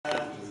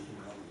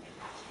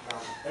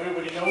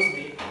everybody knows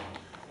me,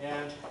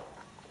 and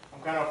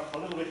I'm kind of a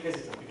little bit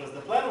hesitant because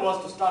the plan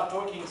was to start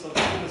talking so the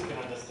students can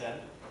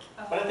understand,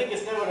 but I think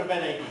it's never a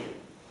bad idea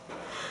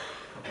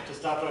to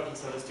start talking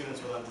so the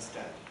students will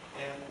understand.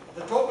 And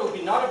the talk will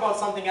be not about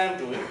something I'm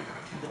doing.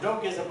 The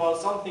talk is about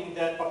something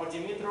that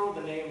Papadimitriou,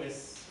 the name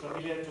is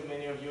familiar to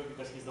many of you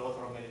because he's the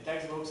author of many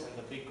textbooks and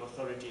the big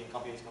authority in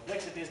computing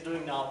complexity, is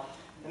doing now.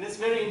 And it's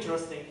very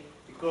interesting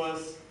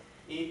because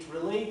it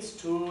relates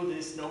to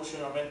this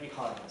notion of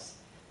NP-Hardness.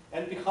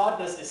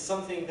 NP-Hardness is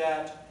something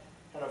that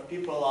kind of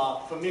people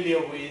are familiar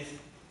with.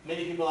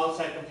 Many people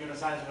outside computer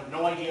science have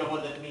no idea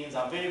what that means,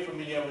 are very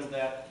familiar with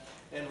that.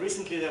 And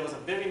recently there was a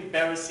very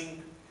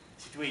embarrassing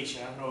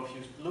situation. I don't know if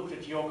you looked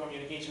at your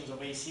communications of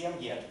ACM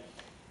yet.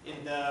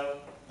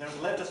 There's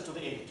letters to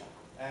the editor.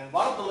 And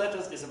one of the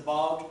letters is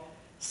about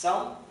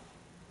some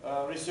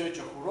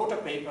researcher who wrote a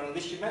paper in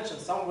which he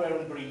mentioned somewhere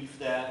in brief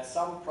that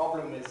some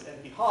problem is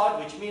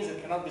NP-hard, which means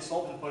it cannot be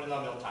solved in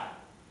polynomial time.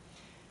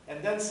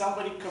 And then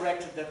somebody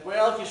corrected that,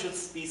 well, you should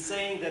be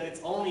saying that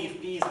it's only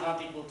if P is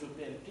not equal to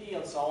NP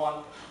and so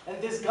on. And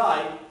this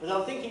guy,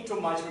 without thinking too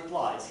much,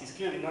 replies, he's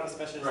clearly not a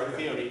specialist in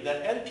theory,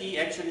 that NP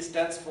actually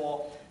stands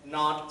for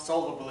not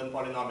solvable in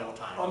polynomial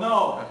time. Oh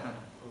no!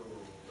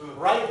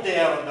 Right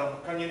there on the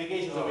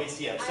communications of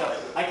ACM. So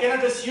I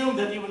cannot assume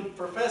that even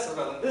professors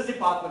in this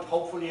department,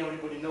 hopefully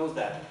everybody knows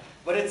that.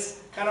 But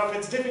it's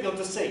it's difficult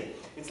to say.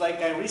 It's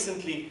like I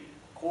recently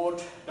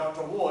quote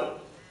Dr. Ward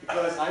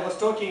because I was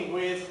talking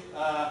with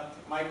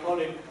my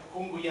colleague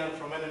Nguyen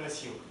from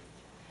NMSU.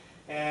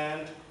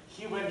 And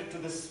he went into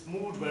this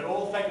mood where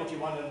all faculty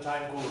wanted in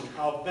time good,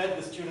 how bad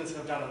the students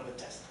have done on the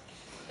test.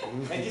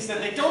 And he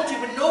said, they don't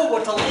even know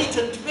what a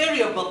latent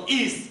variable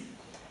is.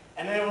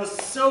 And I was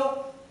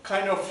so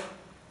kind of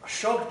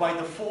shocked by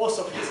the force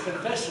of his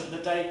confession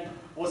that I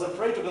was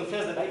afraid to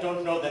confess that I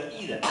don't know that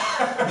either.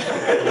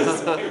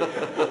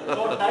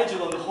 Lord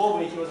Nigel on the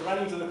hallway, he was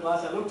running to the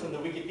class, I looked on the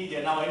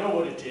Wikipedia, now I know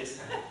what it is.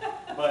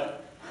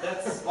 But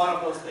that's one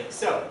of those things.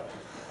 So,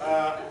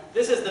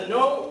 this is the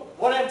no.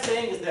 What I'm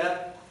saying is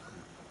that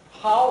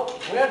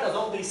where does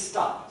all this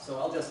start? So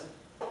I'll just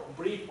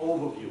brief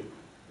overview.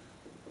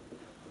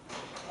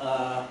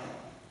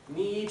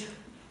 Need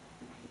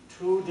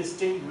to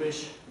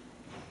distinguish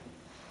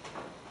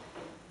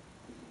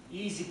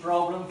easy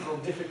problem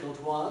from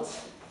difficult ones.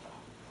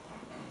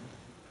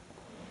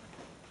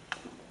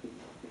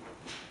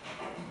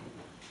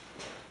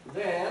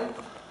 Then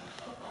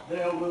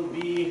there will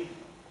be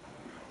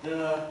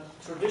the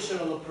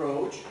traditional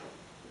approach,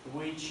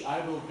 which I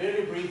will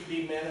very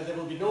briefly mention. There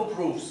will be no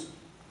proofs.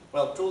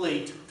 Well, too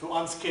late to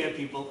unscare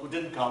people who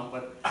didn't come,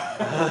 but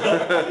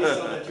at least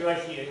so that you are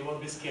here, you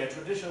won't be scared.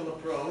 Traditional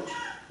approach,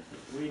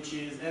 which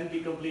is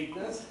NP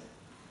completeness.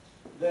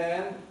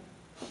 Then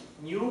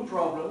new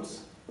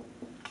problems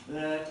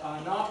that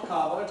are not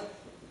covered,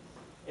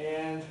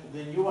 and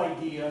the new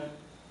idea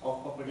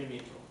of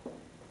Papadimitriou.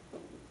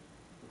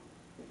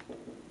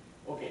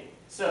 Okay,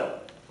 so,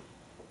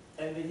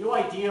 and the new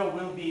idea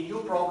will be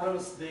new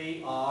problems.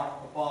 They are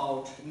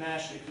about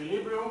Nash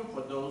equilibrium,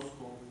 for those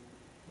who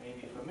may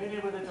be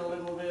familiar with it a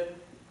little bit.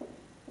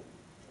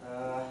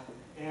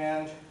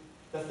 And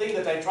the thing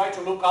that I try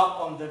to look up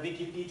on the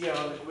Wikipedia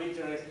or the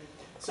Twitter is,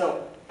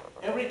 so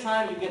every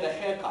time you get a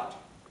haircut,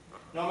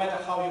 no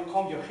matter how you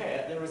comb your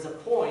hair, there is a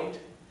point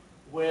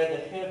where the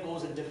hair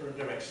goes in different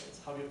directions.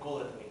 How do you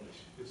call it in English?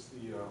 It's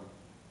the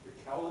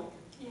cowlick?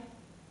 Yeah.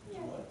 Yeah.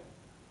 What?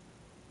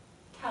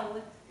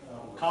 Cowlick.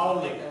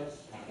 Cowlick.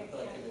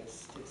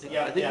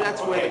 Yeah, I think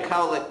that's where the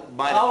cowlick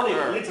might occur.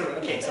 Cowlick, literally.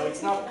 Okay, so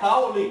it's not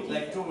cowlick,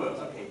 like two words.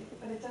 Okay.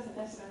 But it doesn't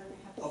necessarily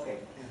have to. Okay.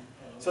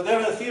 So there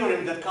is a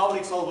theorem that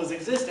cowlicks always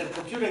exist, and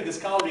computing this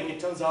cowlick, it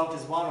turns out,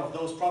 is one of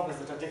those problems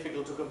that are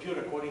difficult to compute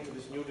according to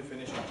this new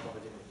definition of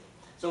probability.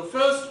 So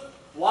first,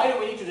 why do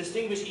we need to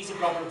distinguish easy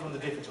problems from the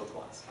difficult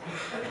ones?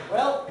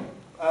 Well,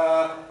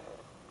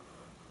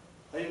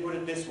 let me put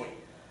it this way.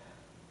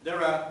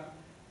 There are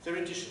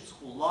theoreticians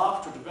who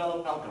love to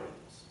develop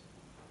algorithms.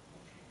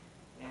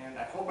 And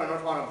I hope I'm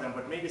not one of them,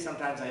 but maybe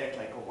sometimes I act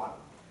like a one.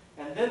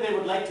 And then they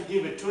would like to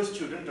give it to a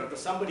student or to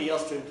somebody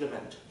else to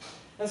implement.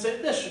 And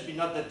say, this should be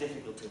not that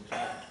difficult to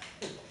implement.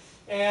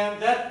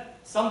 And that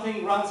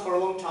something runs for a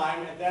long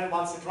time, and then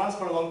once it runs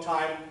for a long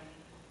time,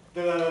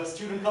 the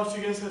student comes to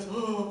you and says,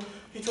 oh,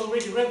 it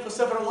already ran for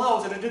several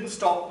hours and it didn't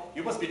stop.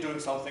 You must be doing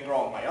something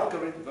wrong. My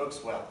algorithm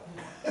works well.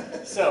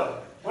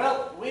 So,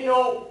 well, we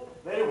know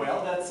very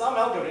well that some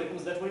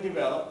algorithms that we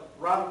develop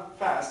run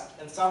fast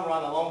and some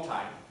run a long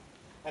time.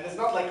 And it's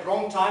not like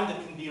wrong time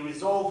that can be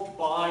resolved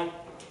by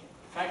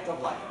fact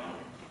of life.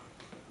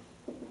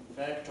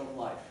 Fact of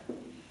life.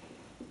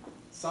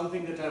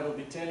 Something that I will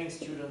be telling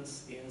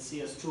students in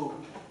CS2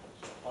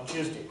 on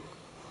Tuesday.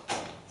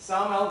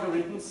 Some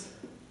algorithms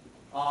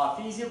are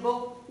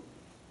feasible,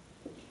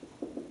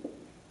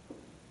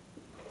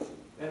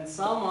 and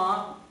some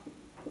are,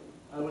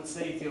 I would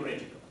say,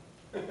 theoretical.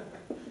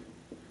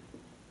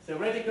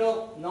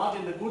 Theoretical, not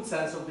in the good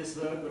sense of this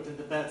word, but in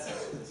the bad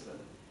sense of this word.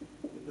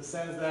 In the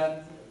sense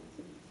that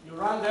you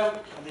run them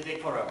and they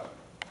take forever.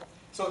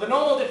 So the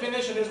normal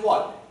definition is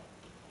what?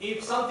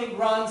 if something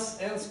runs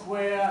n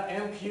square,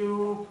 n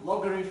cube,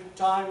 logarithm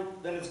time,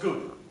 then it's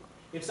good.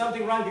 If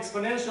something runs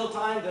exponential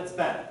time, that's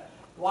bad.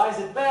 Why is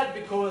it bad?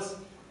 Because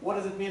what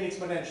does it mean,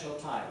 exponential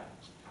time?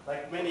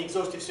 Like many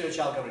exhaustive search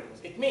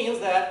algorithms. It means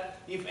that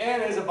if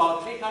n is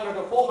about 300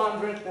 or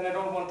 400, then I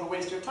don't want to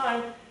waste your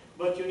time,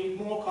 but you need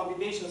more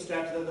computation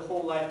steps than the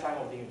whole lifetime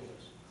of the universe.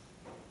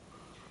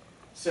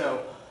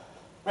 So,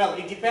 well,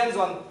 it depends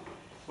on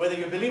whether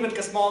you believe in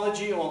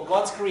cosmology or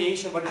God's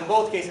creation, but in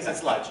both cases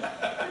it's logic.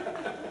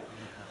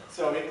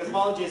 So in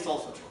cosmology it's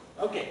also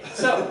true. Okay,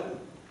 so,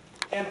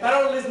 and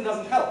parallelism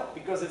doesn't help,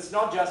 because it's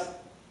not just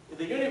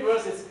the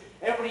universe, it's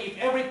if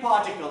every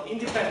particle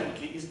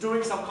independently is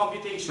doing some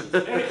computations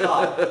very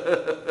hard,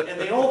 and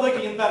they're all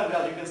working in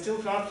parallel, you can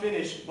still not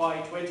finish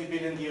by 20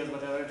 billion years,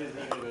 whatever it is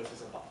the universe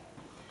is about.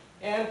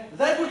 And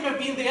that would have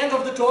been the end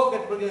of the talk.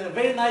 That would be a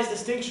very nice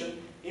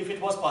distinction if it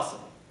was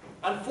possible.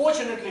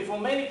 Unfortunately, for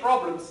many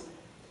problems,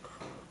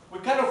 we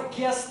kind of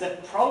guess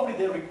that probably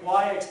they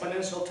require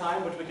exponential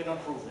time, but we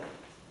cannot prove that.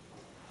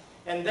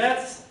 And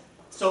that's,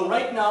 so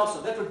right now,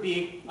 so that would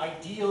be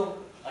ideal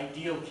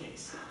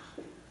case.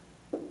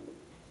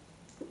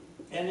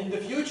 And in the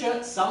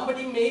future,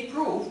 somebody may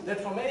prove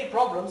that for many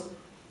problems,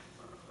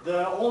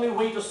 the only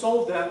way to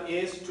solve them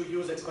is to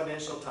use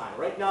exponential time.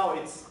 Right now,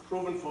 it's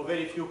proven for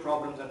very few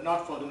problems and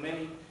not for the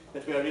many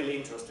that we are really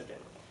interested in.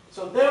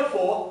 So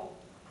therefore,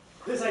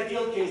 this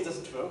ideal case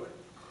doesn't work.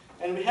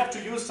 And we have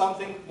to use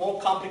something more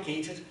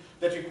complicated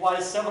that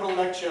requires several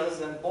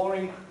lectures and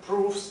boring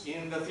proofs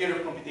in the theory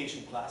of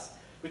computation class,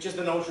 which is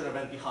the notion of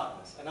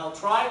NP-Hardness. And I'll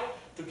try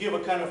to give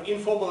a kind of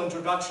informal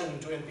introduction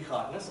into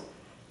NP-Hardness.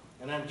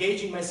 And I'm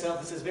gauging myself,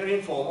 this is very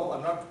informal.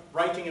 I'm not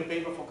writing a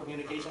paper for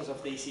communications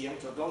of the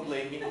ACM, so don't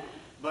blame me.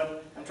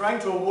 But I'm trying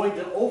to avoid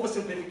the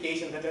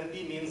oversimplification that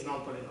NP means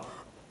non-polynomial.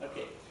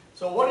 Okay,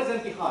 so what is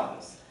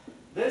NP-Hardness?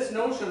 This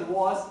notion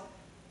was,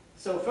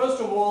 so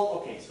first of all,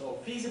 okay, so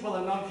feasible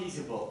and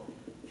non-feasible.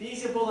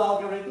 Feasible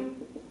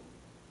algorithm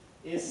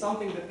is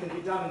something that can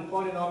be done in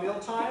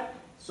polynomial time.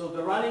 So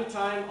the running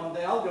time on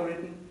the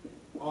algorithm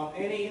on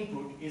any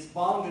input is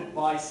bounded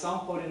by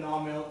some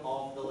polynomial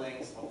of the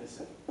length of this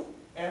input.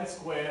 N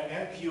square,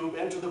 n cube,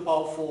 n to the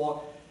power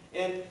 4.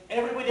 And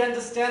everybody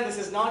understands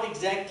this is not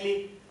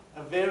exactly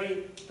a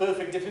very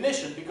perfect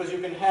definition, because you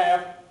can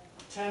have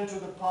 10 to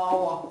the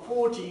power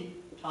 40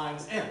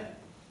 times n,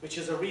 which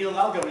is a real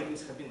algorithm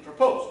that have been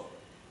proposed.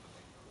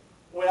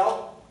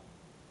 Well,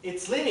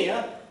 it's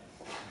linear,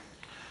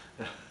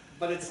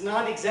 but it's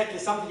not exactly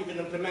something you can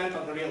implement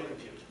on the real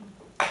computer.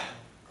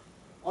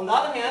 On the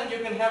other hand, you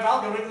can have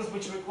algorithms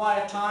which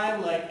require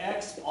time like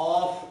x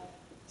of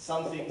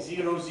something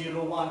 0,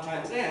 0, 1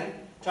 times n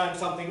times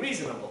something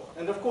reasonable.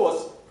 And of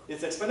course,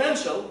 it's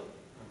exponential,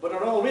 but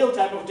on all real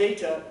type of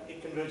data,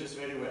 it converges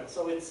very well.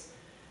 So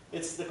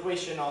it's the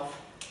question of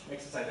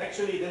exercise.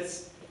 Actually,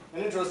 that's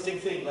an interesting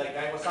thing. Like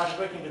I was started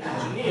working with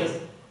engineers,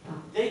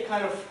 they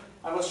kind of,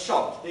 I was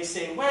shocked. They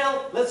say,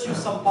 well, let's use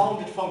some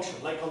bounded function,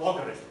 like a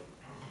logarithm.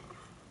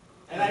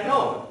 And I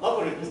know,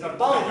 logarithm is not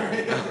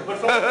bounded, but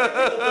for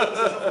practical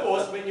purposes, of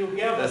course, when you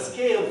give a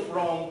scale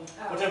from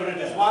whatever it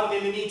is, 1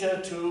 millimeter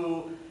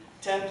to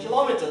 10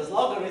 kilometers,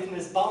 logarithm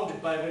is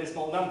bounded by a very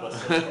small number. So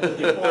from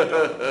the point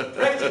of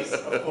practice,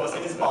 of course,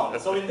 it is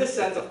bounded. So in this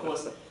sense, of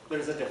course, there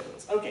is a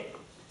difference. Okay,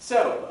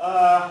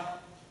 so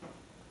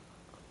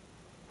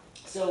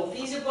so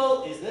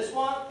feasible is this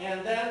one,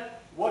 and then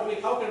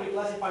how can we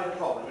classify the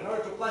problem? In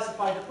order to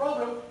classify the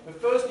problem, we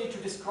first need to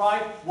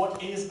describe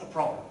what is a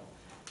problem.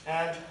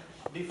 And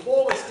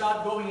before we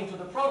start going into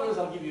the problems,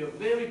 I'll give you a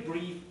very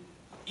brief,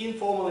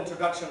 informal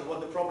introduction of what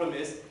the problem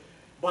is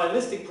by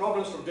listing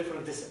problems from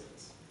different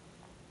disciplines.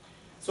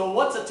 So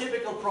what's a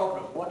typical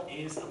problem? What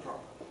is a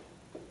problem?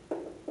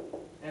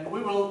 And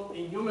we will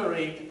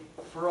enumerate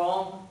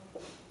from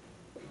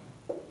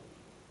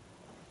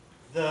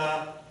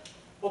the,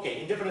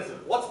 okay, in different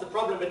disciplines. What's the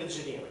problem in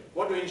engineering?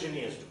 What do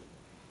engineers do?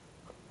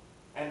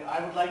 And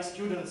I would like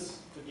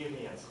students to give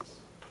me answers.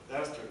 There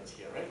are students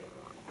here, right?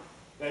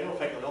 I know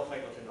faculty, all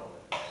faculty know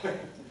that.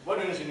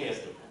 What do engineers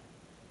do?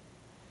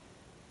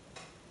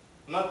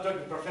 I'm not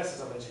talking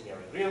professors of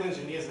engineering, real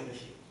engineers in the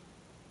field.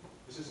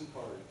 This isn't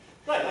part of it.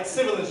 Right, like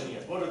civil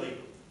engineers, what do they do?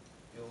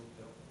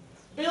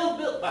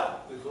 Build. Well,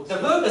 the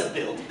verb is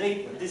build,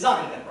 they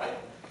design them, right?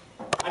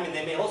 I mean,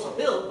 they may also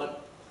build,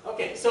 but,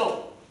 okay,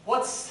 so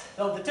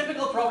the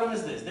typical problem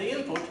is this. The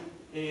input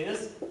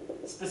is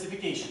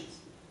specifications.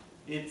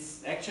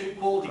 It's actually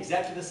called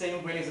exactly the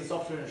same way as in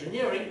software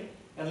engineering.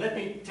 And let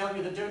me tell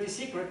you the dirty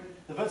secret,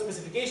 the word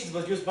specifications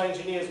was used by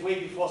engineers way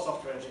before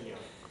software engineering.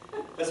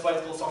 That's why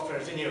it's called software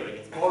engineering.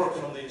 It's borrowed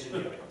from the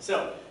engineering.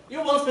 So,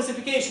 you want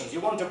specifications.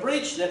 You want a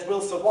bridge that will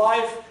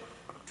survive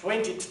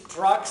 20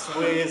 trucks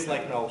with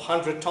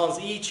 100 tons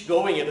each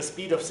going at a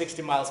speed of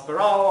 60 miles per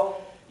hour,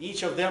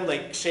 each of them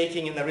like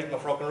shaking in the rhythm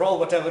of rock and roll,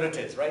 whatever it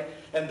is, right?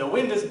 And the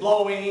wind is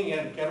blowing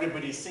and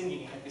everybody's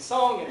singing a happy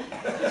song. And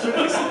it's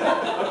really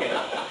simple. Okay.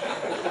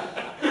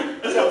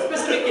 So,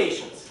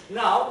 specifications.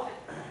 Now,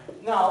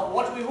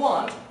 what we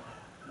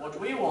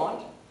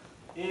want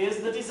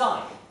is the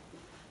design.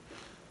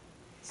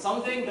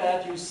 something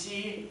that you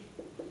see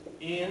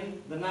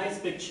in the nice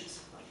pictures.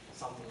 Like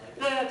something like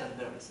that, and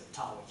there is a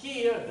tower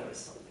here, and there is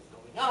something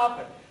going up,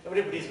 and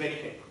everybody's very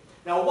happy.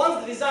 Now,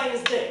 once the design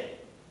is there,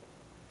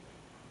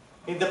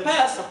 in the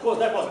past, of course,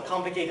 that was a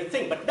complicated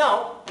thing, but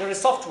now there is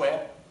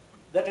software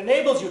that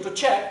enables you to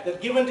check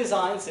that given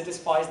design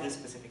satisfies these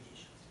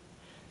specifications.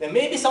 There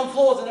may be some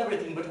flaws and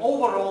everything, but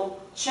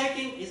overall,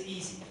 checking is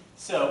easy.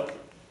 So,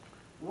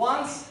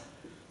 once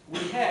we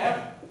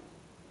have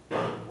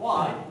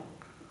Y,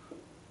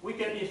 we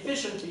can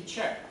efficiently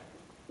check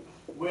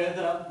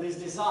whether this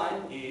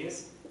design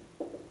is,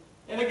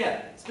 and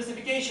again,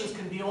 specifications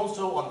can be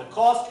also on the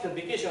cost,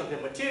 specification of the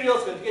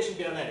materials, specification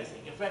can be on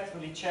anything.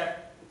 Effectively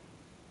check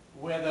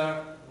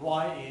whether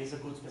Y is a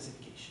good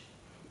specification.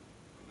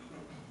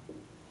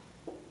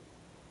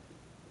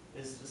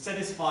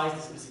 Satisfies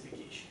the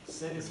specification.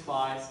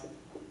 Satisfies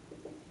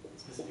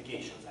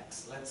specifications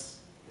X. Let's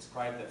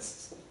describe that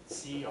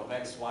C of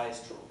X, Y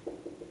is true.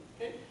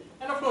 Okay?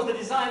 And of course, the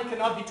design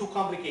cannot be too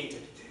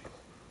complicated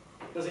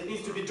because it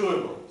needs to be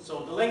doable.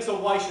 So the length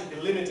of Y should be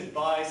limited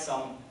by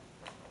some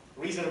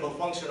reasonable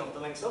function of the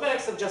length of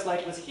X, and just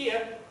like with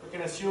here, we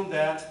can assume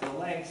that the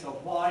length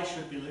of Y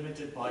should be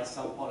limited by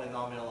some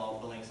polynomial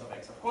of the length of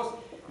X. Of course,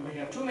 if we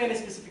have too many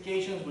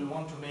specifications, we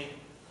want to make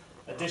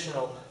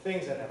additional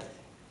things and everything.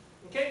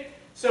 Okay?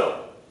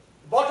 So,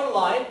 bottom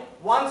line,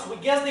 once we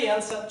guess the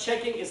answer,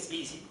 checking is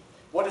easy.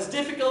 What is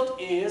difficult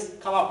is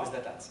come up with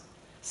that answer.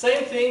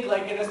 Same thing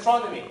like in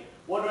astronomy.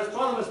 What do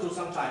astronomers do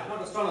sometimes?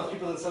 Not astronomers,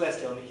 people in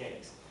celestial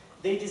mechanics.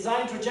 They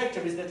design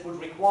trajectories that would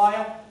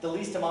require the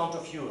least amount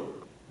of fuel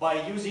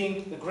by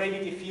using the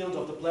gravity field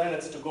of the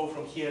planets to go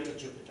from here to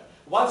Jupiter.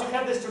 Once you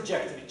have this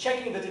trajectory,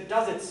 checking that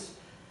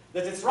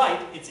it's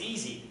right, it's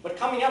easy. But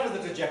coming up with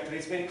the trajectory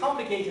is very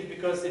complicated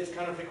because it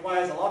kind of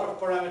requires a lot of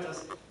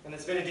parameters and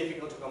it's very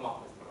difficult to come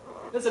up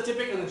with. That's a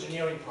typical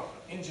engineering problem.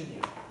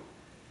 Engineering.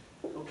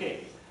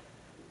 Okay.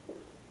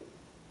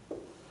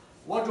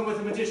 What do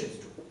mathematicians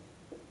do?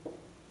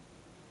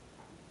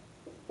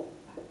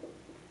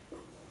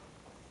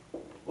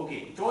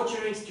 Okay,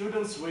 torturing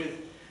students with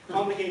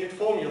complicated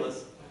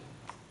formulas.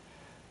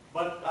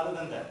 But other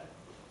than that,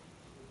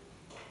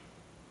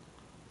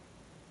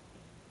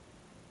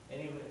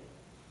 anyway,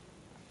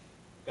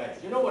 guys,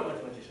 you know what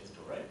mathematicians do,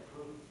 right?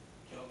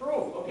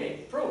 Prove.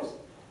 Okay, proofs.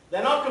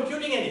 They're not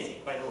computing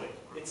anything, by the way.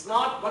 It's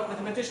not what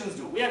mathematicians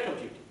do. We are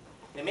computing.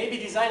 They may be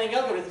designing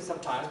algorithms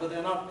sometimes, but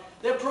they're not.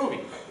 They're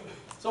proving.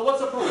 So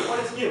what's the proof? What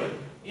is given?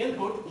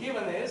 Input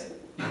given is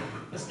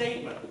a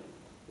statement,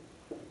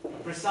 a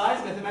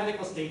precise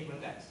mathematical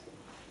statement X.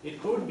 It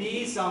could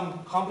be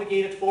some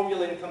complicated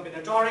formula in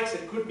combinatorics.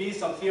 It could be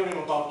some theorem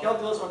about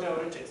calculus,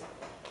 whatever it is.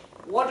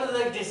 What do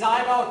they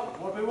decide out?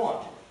 What we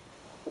want?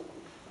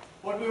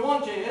 What we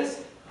want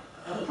is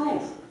a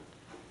proof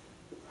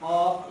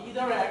of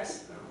either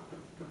X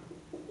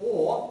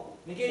or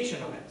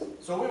negation of X.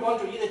 So we want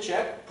to either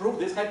check, prove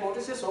this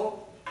hypothesis or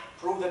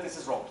prove that this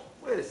is wrong.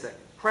 Wait a second.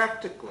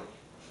 Practically,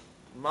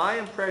 my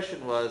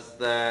impression was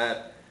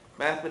that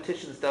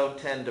mathematicians don't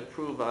tend to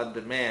prove on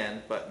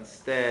demand, but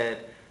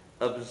instead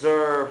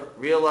observe,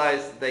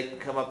 realize that they can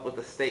come up with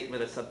a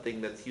statement of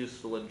something that's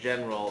useful in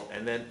general,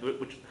 and then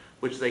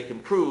which they can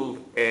prove.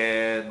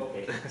 And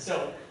okay.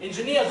 So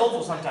engineers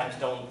also sometimes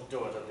don't do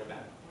it on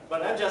demand.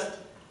 But I'm just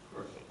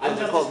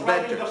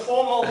describing the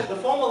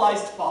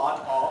formalized part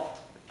of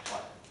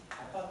what?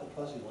 I thought the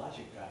fuzzy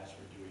logic guys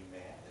were doing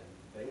that, and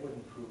they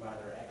wouldn't prove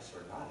either X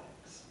or not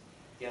X.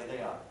 Yes,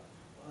 they are.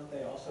 Well,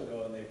 they also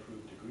go and they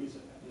prove degrees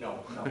of it. No.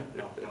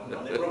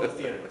 They prove the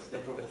theorems. They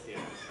prove the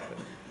theorems.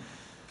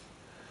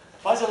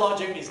 Fuzzy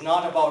logic is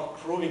not about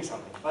proving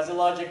something. Fuzzy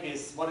logic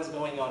is what is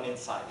going on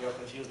inside. You're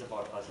confused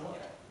about fuzzy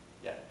logic.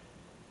 Yeah.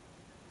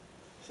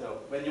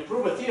 So when you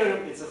prove a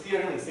theorem, it's a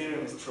theorem and the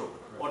theorem is true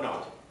or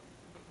not.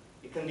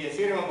 It can be a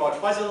theorem about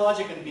fuzzy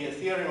logic, it can be a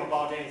theorem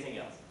about anything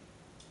else.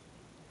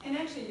 And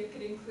actually you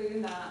could include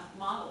in that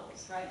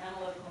models, right?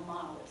 Analytical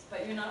models.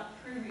 But you're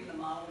not proving the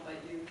model, but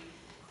you're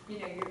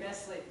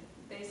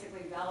basically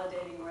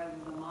validating whether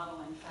the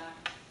model in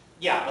fact.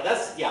 Yeah, but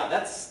that's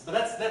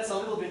a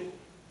little bit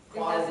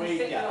far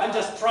away. Yeah, I'm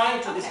just well.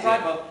 trying to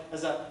describe it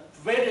as a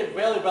very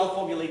well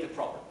formulated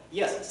problem.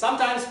 Yes,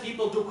 sometimes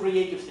people do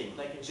creative things,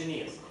 like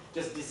engineers.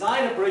 Just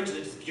design a bridge that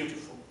is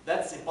beautiful.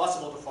 That's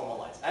impossible to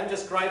formalize. I'm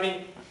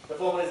describing the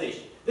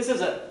formalization. This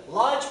is a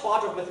large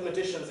part of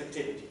mathematicians'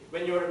 activity.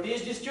 When you're a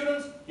PhD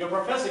student, your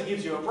professor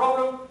gives you a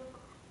problem,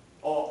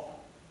 or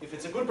if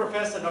it's a good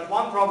professor, not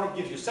one problem,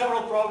 gives you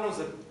several problems,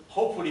 and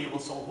hopefully you will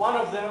solve one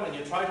of them, and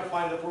you try to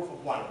find the proof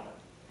of one of them.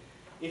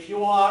 If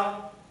you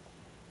are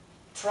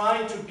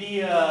trying to be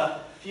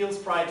a Fields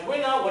Prize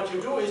winner, what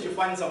you do is you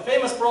find some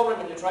famous problem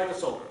and you try to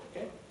solve it.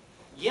 Okay?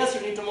 Yes,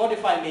 you need to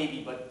modify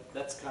maybe, but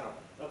that's kind of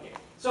okay.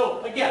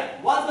 So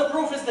again, once the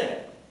proof is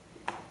there,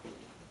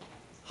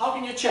 how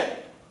can you check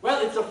it?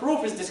 Well, if the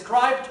proof is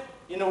described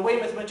in a way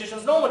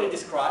mathematicians normally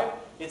describe,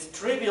 it's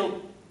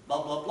trivial,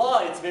 blah blah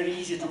blah, it's very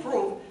easy to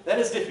prove, then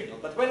it's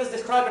difficult. But when it's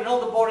described in all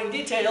the boring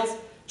details,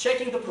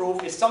 checking the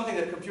proof is something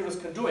that computers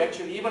can do.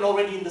 Actually, even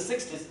already in the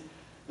 60s,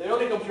 the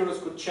early computers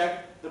could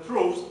check the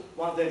proofs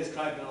once they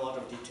described in a lot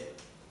of detail.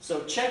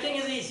 So checking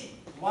is easy.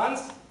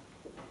 Once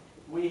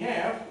we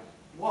have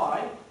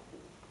y,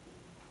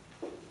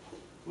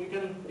 we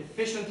can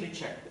efficiently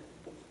check.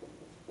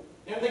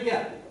 And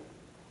again,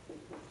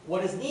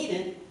 what is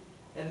needed,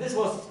 and this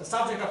was a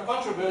subject of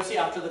controversy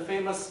after the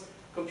famous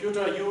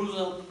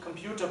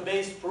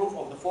computer-based proof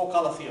of the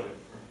four-color theorem,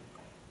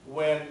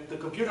 when the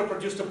computer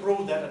produced a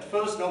proof that at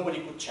first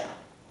nobody could check.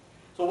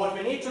 So what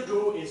we need to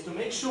do is to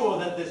make sure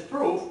that this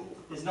proof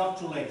is not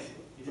too lengthy.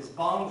 It is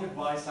bounded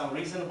by some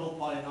reasonable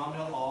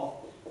polynomial of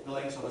the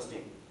length of a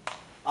statement.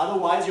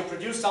 Otherwise, you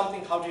produce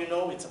something, how do you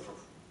know it's a proof?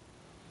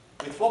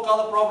 With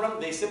four-color problem,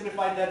 they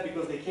simplified that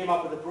because they came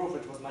up with a proof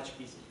which was much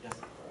easier. Yes?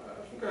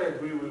 I think I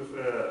agree with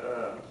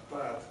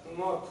Pat.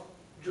 Not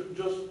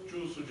just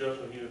two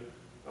suggestions here.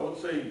 I would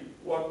say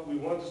what we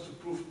want is to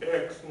prove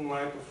X in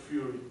light of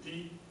theory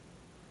T,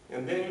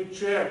 and then you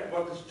check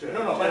what is checked.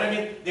 No, but I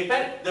mean,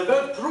 the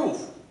word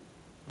proof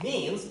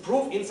means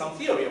proof in some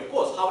theory, of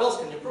course. How else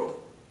can you prove?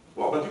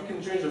 Well, but you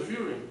can change the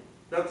theory.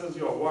 That is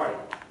your Y.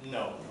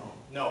 No.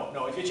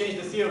 If you change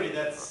the theory,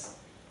 that's...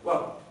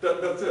 Well,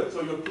 that's it.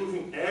 So you're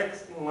proving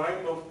X in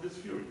light of this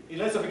theory.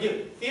 Let's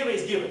begin. Theory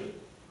is given.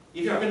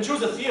 If you can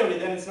choose a theory,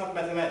 then it's not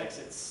mathematics,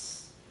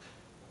 it's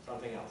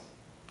something else.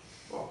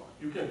 Well,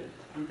 you can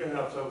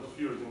have several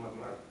theories in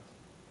mathematics.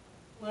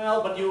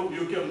 Well, but you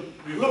can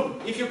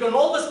look. If you can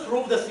always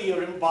prove the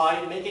theorem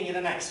by making it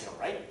an axiom,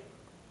 right?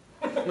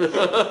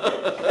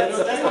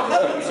 that's what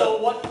happens. So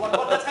what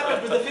that's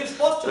happened with the fifth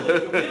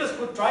postulate? Euclides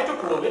could try to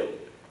prove it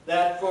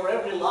that for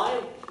every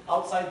line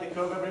outside the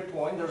curve, every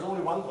point, there's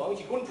only one point.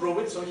 He couldn't prove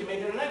it, so he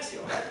made it an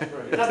axiom. Right?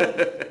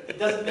 It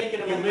doesn't make it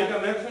a You make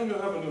mathematical. an axiom, you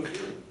have a new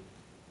theory.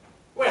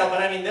 Well,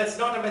 but I mean that's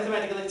not a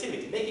mathematical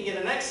activity. Making it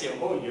an axiom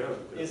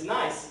is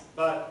nice,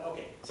 but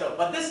okay. So,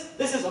 but this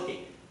is okay.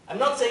 I'm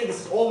not saying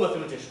this is all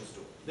mathematicians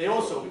do. They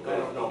also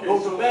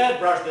go to bed,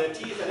 brush their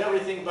teeth, and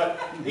everything. But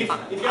if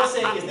you're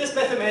saying is this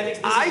mathematics,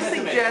 this is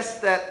mathematics.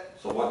 Suggest that.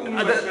 So what do you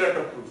mean by check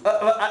a proof?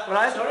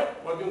 Sorry?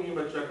 What do you mean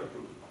by check a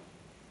proof?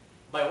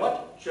 By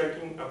what?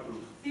 Checking a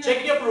proof.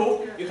 Checking a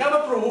proof. You have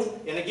a proof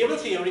in a given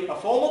theory, a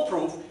formal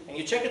proof, and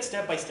you check it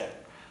step by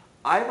step.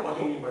 What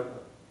do you mean by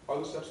that? Are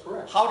the steps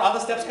correct? How are the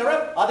steps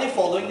correct? Are they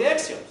following the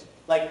axioms?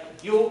 Like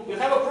you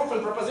have a proof in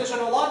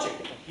propositional logic.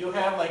 You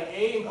have like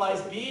A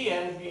implies B,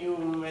 and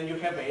you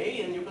have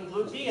A, and you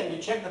conclude B, and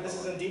you check that this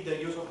is indeed the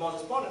use of most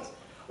exponents.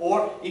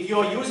 Or if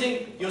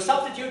you're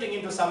substituting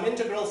into some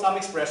integral, some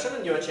expression,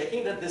 and you're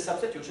checking that this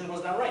substitution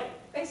was done right.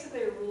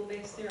 Basically a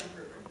rule-based theorem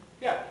prover.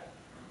 Yeah.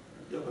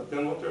 Yeah, but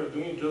then what they're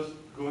doing is just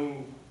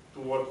going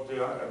towards the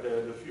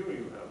theory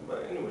you have.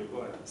 But anyway,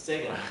 go ahead.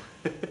 Say again.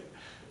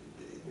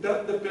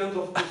 That depends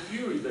on the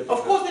theory that you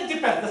Of course it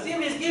depends. The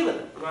theory is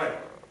given. Right.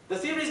 The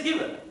theory is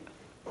given.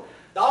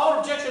 Our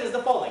objection is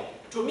the following.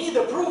 To me,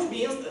 the proof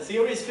means the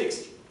theory is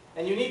fixed.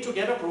 And you need to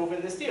get a proof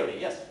in this theory,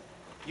 yes.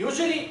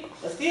 Usually,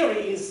 a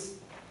theory is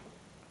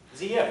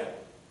ZF,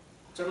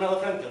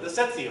 the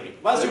set theory.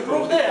 Once you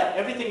prove there,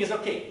 everything is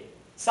okay.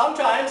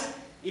 Sometimes,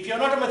 if you're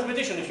not a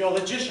mathematician, if you're a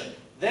logician,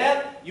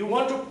 then you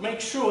want to make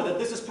sure that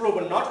this is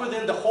proven not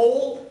within the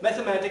whole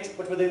mathematics,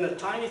 but within a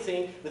tiny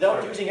thing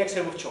without using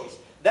axiom of choice.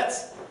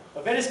 That's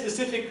a very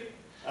specific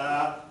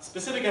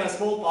and a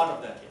small part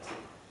of that, yes.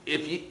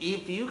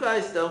 If you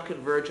guys don't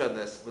converge on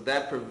this, would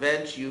that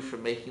prevent you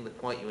from making the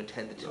point you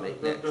intended to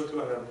make next? That's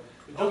what happened.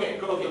 Okay,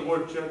 Because okay. the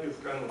word check is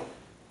kind of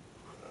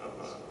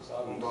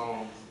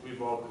unbound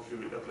without the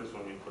theory, at least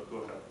for me, but go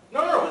ahead.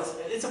 No,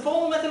 it's a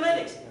form of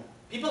mathematics.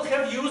 People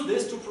have used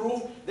this to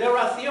prove there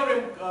are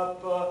theorem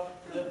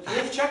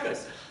proof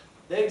checkers.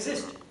 They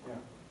exist.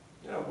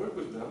 Yeah, work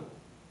with them.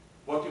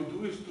 What you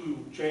do is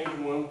to change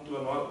one to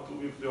another,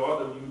 with the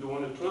other, you the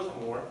one you trust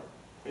more.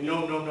 And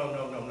No.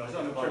 It's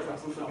not about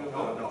trust.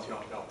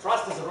 No.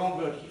 Trust is the wrong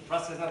word here.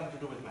 Trust has nothing to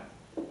do with math.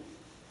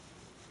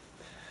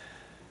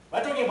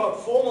 We're talking about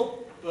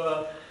formal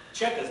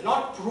checkers,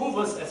 not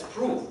provers as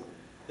proof.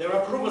 There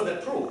are provers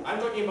that prove. I'm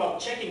talking about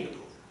checking the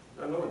proof.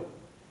 I know.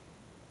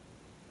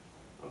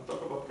 I'm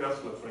talking about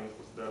Kessler, for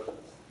instance, that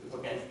is a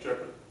Okay. proof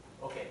checker.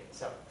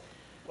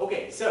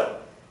 Okay,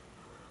 so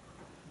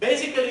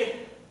basically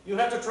you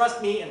have to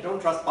trust me and don't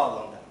trust Paul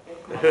on that.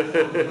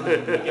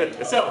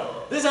 Okay,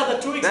 so these are the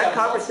two examples. That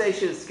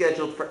conversation is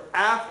scheduled for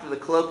after the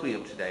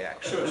colloquium today,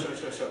 actually.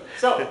 Sure.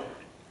 So,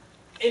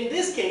 in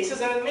these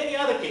cases and in many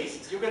other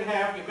cases, you can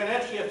add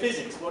here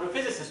physics. What do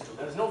physicists do?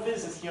 There is no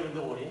physicist here in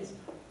the audience.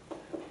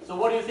 So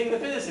what do you think the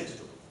physicists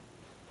do?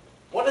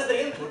 What is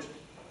the input?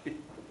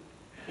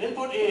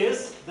 Input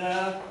is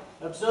the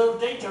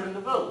observed data in the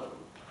world.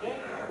 Okay?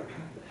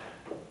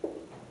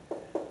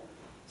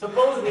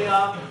 Suppose we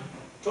are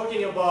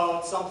talking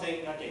about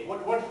something, okay,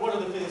 what do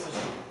the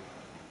physicists do?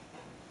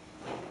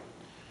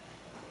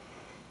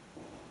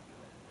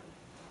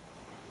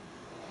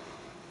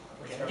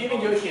 Okay, I'm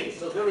giving you a hint.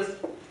 So there is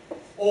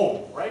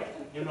Ohm, right?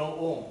 You know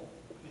Ohm.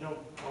 You know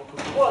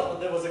who he was, but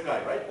there was a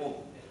guy, right? Ohm.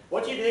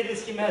 What he did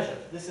is he measured.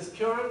 This is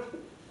current,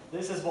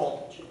 this is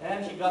voltage,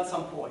 and he got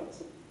some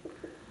points.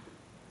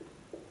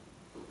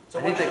 So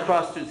I think they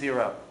crossed to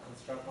zero.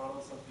 construct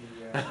models of the,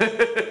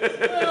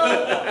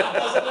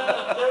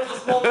 There's a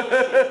small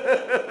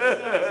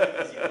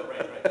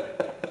right.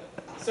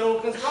 So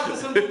construct a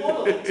simple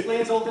model that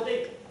explains all the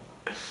data.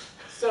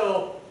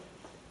 So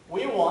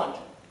we want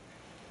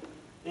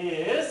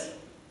is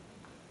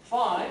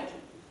find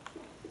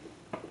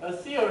a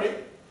theory,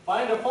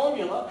 find a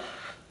formula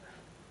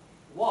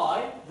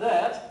y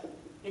that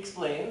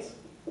explains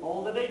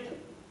all the data.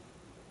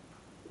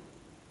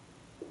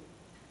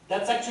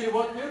 That's actually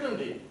what Newton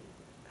did.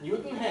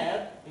 Newton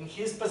had in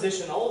his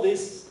possession all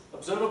this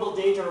observable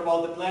data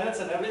about the planets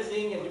and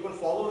everything, and you can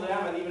follow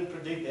them and even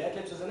predict the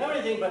eclipses and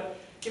everything, but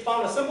he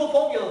found a simple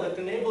formula that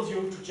enables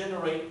you to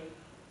generate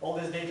all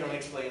this data and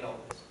explain all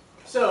this.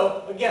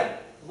 So again,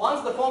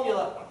 once the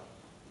formula,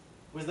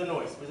 with the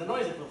noise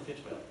it will fit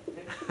well.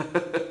 Okay?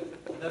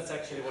 That's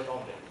actually what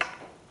Ohm did.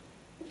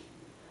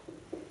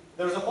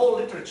 There's a whole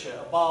literature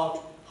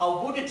about how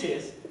good it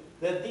is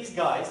that these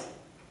guys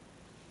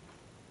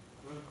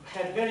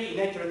had very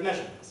inaccurate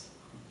measurements.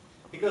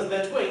 Because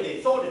that way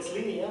they thought it's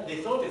linear, they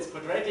thought it's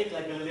quadratic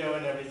like Galileo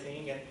and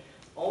everything, and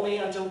only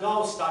until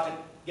Gauss started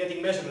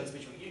getting measurements,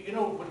 which you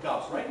know what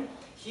Gauss, right?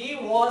 He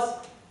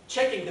was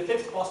checking the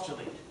fifth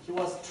postulate. He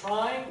was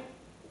trying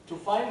to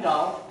find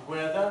out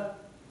whether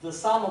the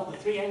sum of the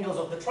three angles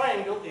of the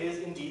triangle is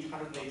indeed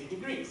 180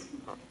 degrees.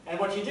 And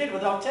what he did,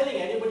 without telling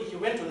anybody, he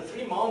went to the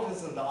three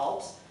mountains in the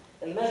Alps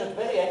and measured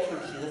very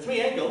accurately the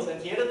three angles,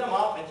 and he added them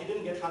up, and he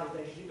didn't get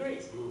 180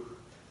 degrees.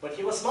 But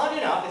he was smart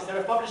enough, instead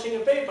of publishing a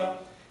paper,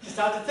 he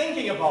started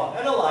thinking about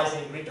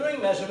analyzing,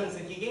 redoing measurements,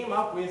 and he came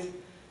up with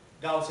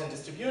Gaussian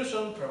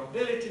distribution,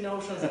 probability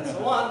notions, and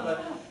so on,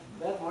 but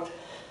that what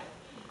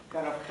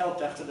kind of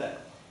helped after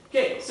that.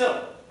 Okay,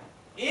 so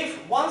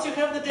if once you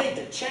have the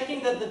data,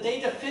 checking that the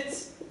data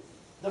fits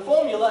the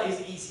formula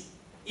is easy.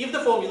 If the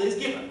formula is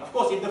given. Of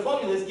course, if the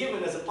formula is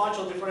given as a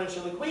partial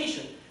differential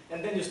equation,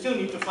 and then you still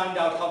need to find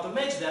out how to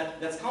match that,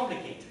 that's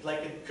complicated.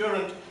 Like in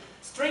current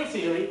string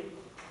theory,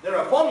 there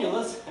are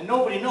formulas, and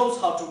nobody knows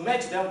how to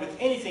match them with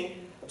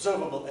anything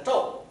observable at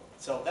all.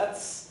 So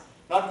that's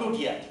not good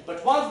yet.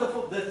 But once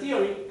the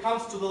theory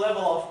comes to the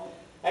level of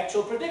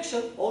actual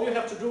prediction, all you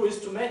have to do is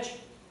to match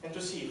and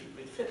to see if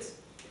it fits.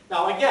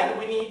 Now again,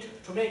 we need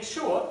to make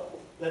sure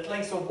that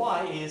length of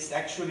y is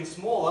actually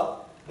smaller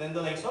than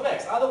the length of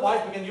x.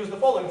 Otherwise, we can use the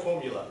following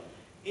formula.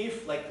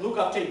 If, like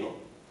lookup table,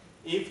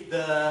 if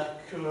the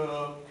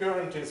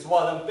current is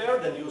 1 ampere,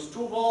 then use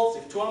 2 volts.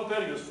 If 2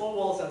 ampere, use 4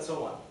 volts, and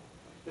so on.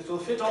 This will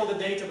fit all the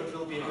data, but it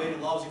will be a very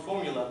lousy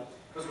formula,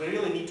 because we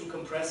really need to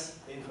compress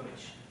the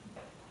information.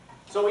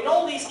 So in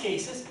all these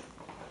cases,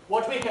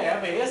 what we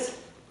have is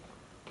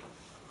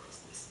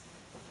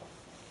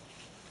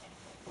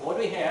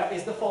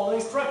the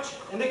following structure.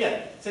 And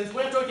again, since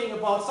we're talking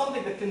about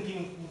something that can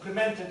be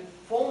implemented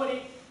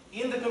formally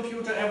in the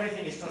computer,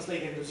 everything is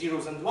translated into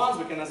zeros and ones.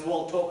 We can as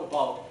well talk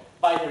about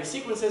binary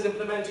sequences,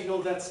 implementing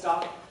all that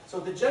stuff. So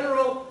the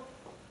general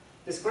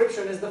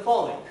description is the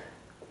following.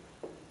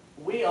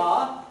 We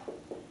are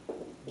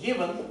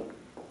given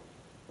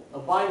a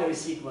binary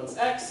sequence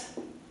x.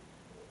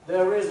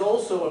 There is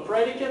also a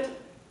predicate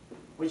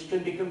which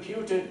can be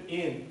computed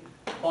in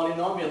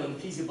polynomial and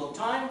feasible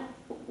time.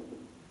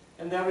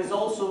 And there is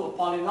also a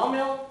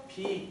polynomial,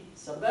 p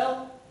sub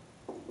l,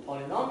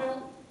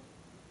 polynomial.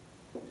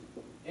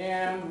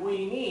 And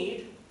we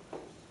need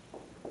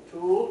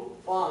to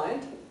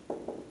find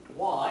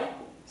y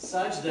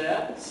such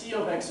that c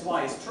of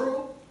xy is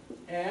true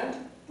and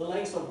the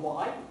length of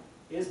y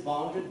is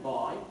bounded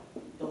by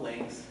the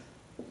length,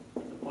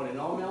 the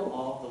polynomial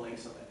of the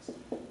length of x.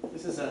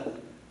 This is a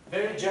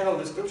very general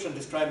description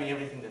describing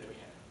everything that we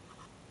have.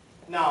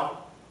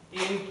 Now,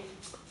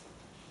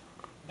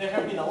 there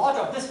have been a lot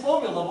of,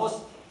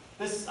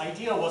 this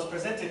idea was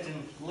presented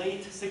in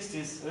late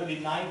 60s, early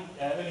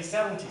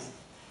 70s,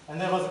 and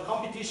there was a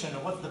competition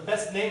of what's the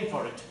best name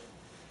for it.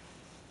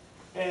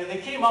 And they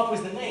came up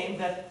with the name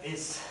that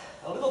is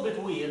a little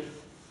bit weird,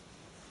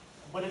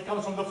 but it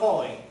comes from the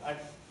following.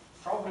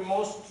 Probably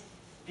most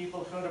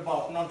people heard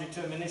about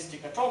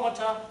non-deterministic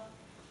automata,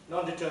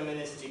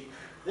 non-deterministic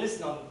this,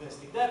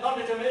 non-deterministic that.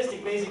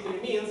 Non-deterministic basically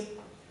means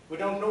we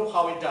don't know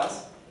how it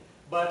does,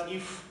 but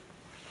if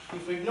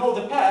we know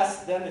the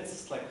past, then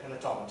it's like an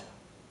automata.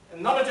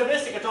 And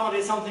non-deterministic automata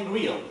is something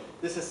real.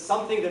 This is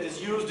something that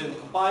is used in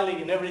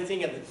compiling and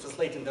everything, and it's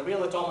translated in the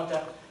real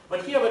automata.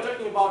 But here we're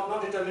talking about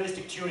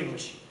non-deterministic Turing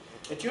machine.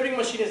 A Turing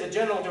machine is a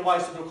general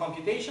device to do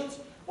computations.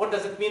 What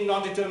does it mean,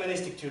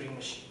 non-deterministic Turing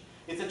machine?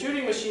 It's a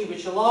Turing machine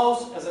which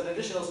allows, as an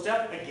additional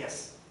step, a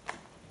guess.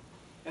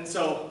 And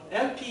so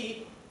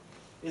NP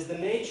is the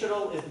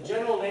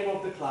general name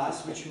of the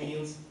class, which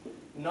means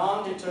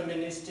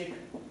non-deterministic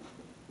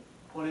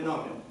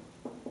polynomial.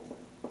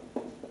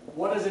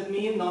 What does it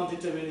mean,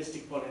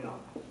 non-deterministic polynomial?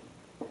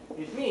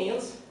 It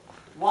means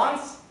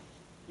once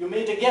you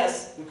made a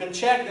guess, you can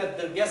check that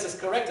the guess is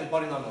correct in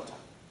polynomial time.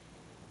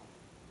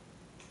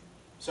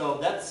 So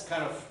that's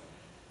kind of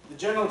the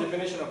general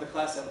definition of the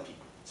class NP.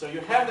 So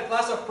you have the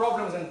class of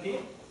programs NP.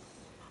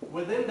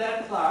 Within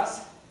that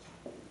class,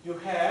 you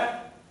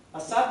have a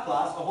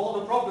subclass of all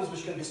the problems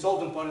which can be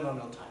solved in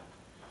polynomial time.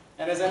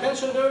 And as I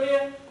mentioned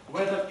earlier,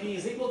 whether P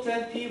is equal to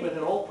NP,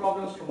 whether all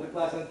problems from the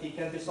class NP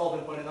can be solved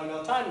in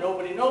polynomial time,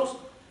 nobody knows.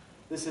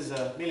 This is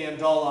a $1 million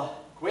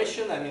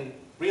question. I mean,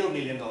 real $1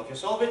 million. If you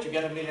solve it, you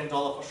get $1 million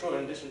for sure,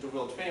 in addition to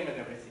world fame and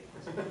everything.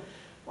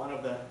 One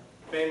of the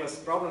famous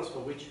problems for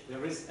which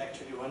there is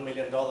actually $1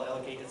 million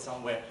allocated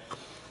somewhere.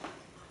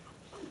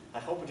 I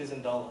hope it is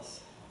in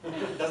dollars.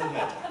 It doesn't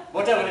matter.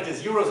 Whatever it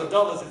is, euros or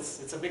dollars,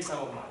 it's a big sum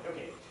of money.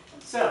 Okay.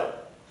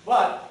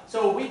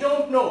 So we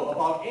don't know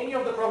about any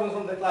of the problems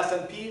from the class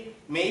NP.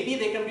 Maybe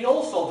they can be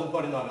all solved in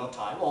polynomial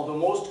time, although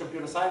most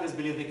computer scientists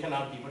believe they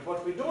cannot be. But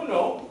what we do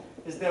know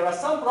is there are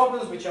some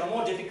problems which are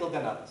more difficult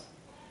than others.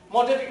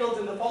 More difficult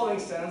in the following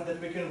sense,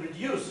 that we can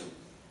reduce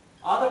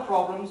other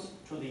problems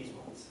to these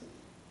ones.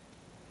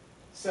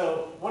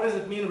 So what does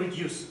it mean,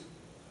 reduce?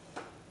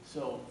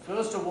 So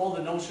first of all,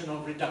 the notion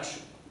of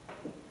reduction.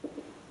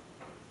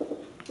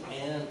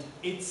 And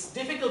it's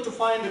difficult to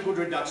find a good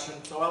reduction,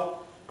 so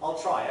I'll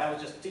try. I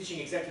was just teaching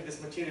exactly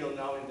this material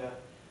now in the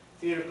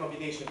theory of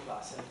combination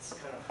class, and it's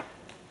kind of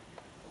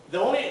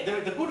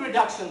the good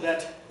reduction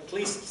that at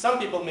least some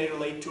people may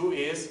relate to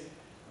is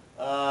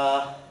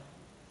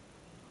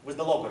with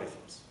the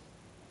logarithms.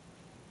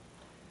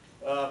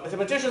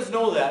 Mathematicians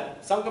know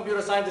that, some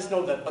computer scientists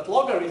know that, but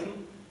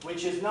logarithm,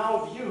 which is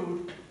now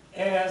viewed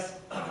as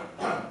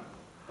a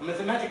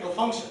mathematical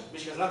function,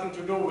 which has nothing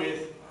to do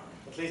with,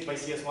 at least by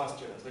CS1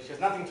 students, which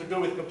has nothing to do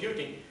with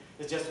computing,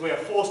 it's just we are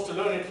forced to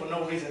learn it for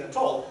no reason at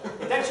all.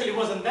 It actually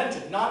was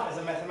invented not as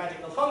a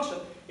mathematical function,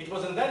 it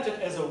was invented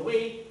as a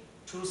way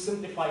to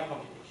simplify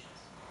computations.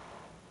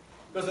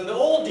 Because in the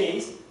old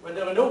days, when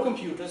there were no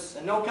computers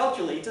and no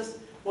calculators,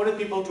 what did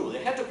people do?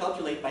 They had to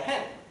calculate by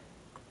hand.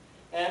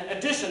 And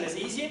addition is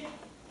easy,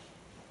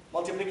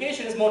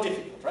 multiplication is more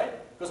difficult, right?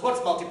 Because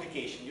what's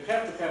multiplication? You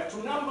have to have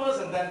two numbers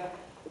and then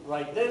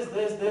write this,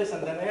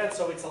 and then add,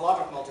 so it's a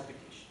lot of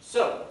multiplication.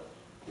 So,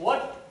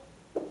 what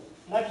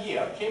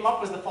Navier came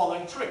up with the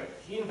following trick.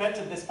 He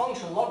invented this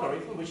function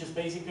logarithm, which is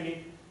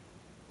basically,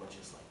 which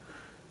is like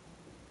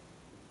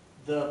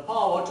the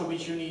power to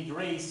which you need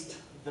raised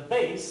the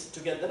base to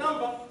get the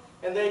number.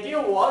 And the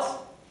idea was,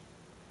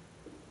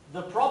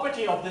 the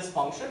property of this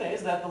function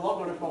is that the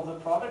logarithm of the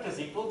product is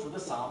equal to the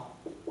sum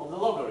of the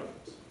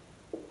logarithms.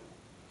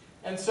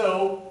 And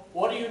so,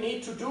 what do you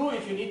need to do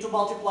if you need to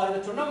multiply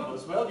the two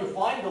numbers? Well, you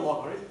find the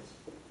logarithms,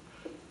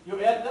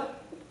 you add them.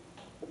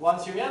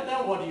 Once you add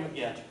them, what do you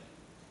get?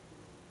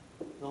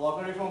 The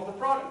logarithm of the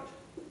product.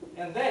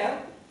 And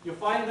then, you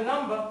find the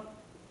number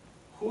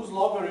whose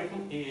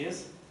logarithm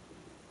is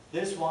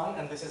this one,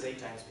 and this is A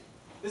times B.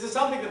 This is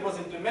something that was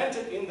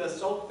implemented in the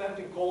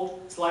something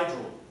called slide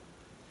rule.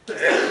 The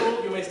slide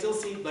rule, you may still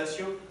see, bless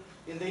you,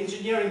 in the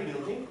engineering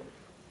building.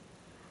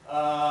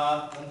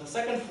 On the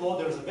second floor,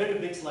 there is a very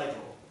big slide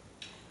rule.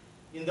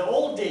 In the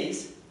old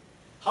days,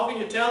 how can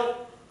you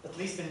tell, at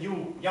least a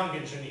new young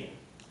engineer?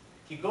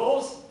 He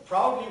goes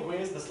proudly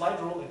with the slide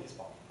rule in his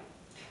pocket.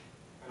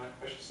 And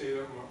I should say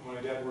that when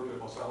my dad worked at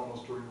Los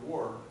Alamos during the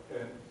war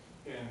and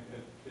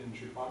in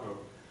Chicago,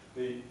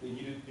 they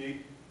needed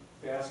big,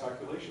 fast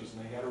calculations,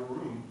 and they had a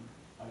room,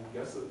 I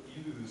guess that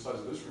either the size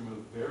of this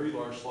room, a very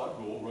large slide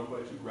rule run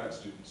by 2 grad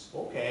students.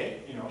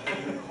 Okay. You know,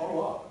 and they would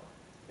call up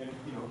and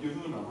give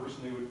them the numbers,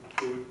 and they would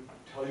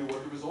tell you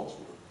what the results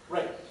were.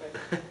 Right.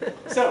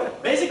 So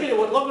basically,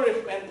 what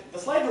logarithm and the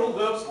slide rule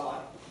works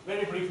on.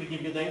 Very briefly,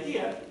 give you the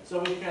idea.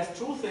 So it has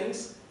two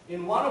things.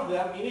 In one of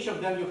them, in each of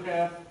them, you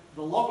have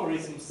the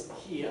logarithms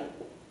here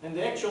and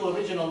the actual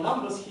original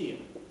numbers here.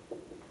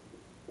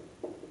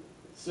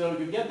 So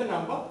you get the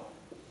number,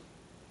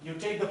 you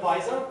take the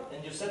visor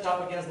and you set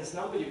up against this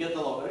number, you get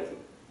the logarithm.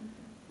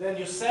 Then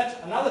you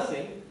set another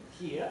thing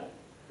here.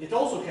 It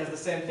also has the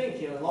same thing.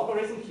 Here a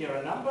logarithm, here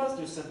are numbers.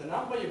 You set the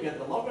number, you get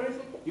the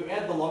logarithm. You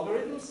add the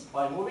logarithms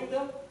by moving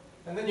them.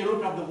 And then you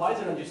look up the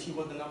visor and you see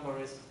what the number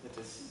is that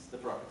is the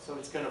product. So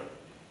it's kind of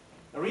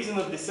a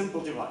reasonably simple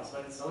device,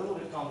 but it's a little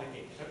bit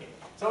complicated. Okay.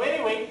 So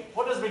anyway,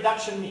 what does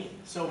reduction mean?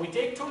 So we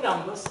take two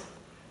numbers.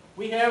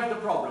 We have the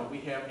problem. We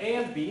have A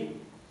and B.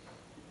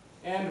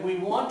 And we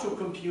want to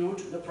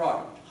compute the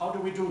product. How do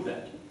we do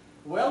that?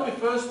 Well, we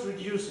first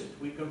reduce it.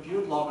 We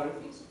compute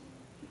logarithms.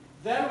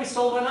 Then we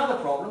solve another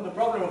problem, the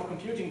problem of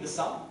computing the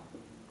sum.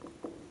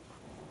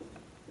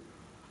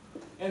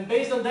 And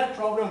based on that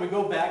problem, we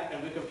go back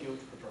and we compute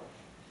the product.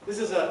 This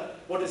is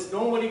what is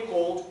normally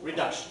called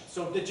reduction.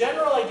 So the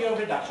general idea of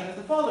reduction is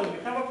the following. You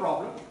have a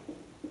problem.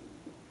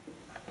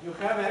 You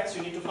have x,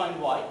 you need to find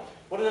y.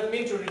 What does that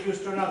mean to reduce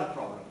to another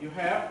problem? You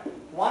have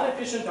one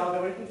efficient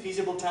algorithm,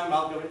 feasible time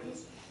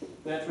algorithms,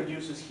 that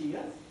reduces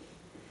here.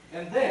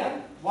 And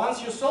then,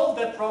 once you solve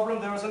that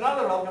problem, there is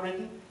another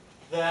algorithm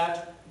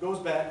that goes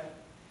back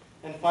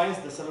and finds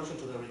the solution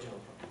to the original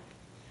problem.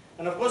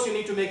 And of course, you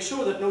need to make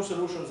sure that no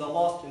solutions are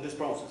lost in this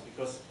process,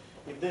 because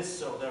if this,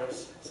 so there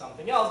is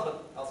something else,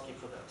 but I'll skip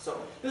for that. So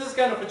this is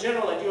kind of a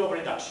general idea of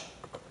reduction.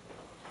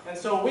 And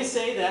so we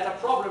say that a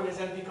problem is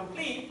NP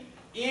complete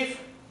if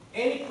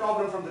any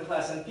problem from the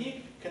class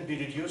NP can be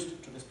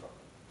reduced to this problem.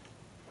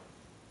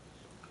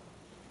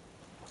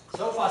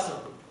 So far, so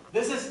good.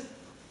 This is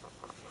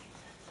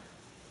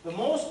The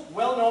most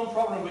well-known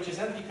problem, which is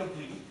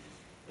NP-complete,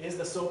 is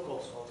the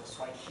so-called, so I'll just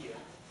write here,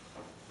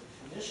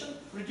 definition,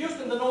 reduced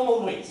in the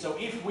normal way. So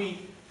if we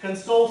can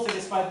solve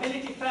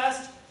satisfiability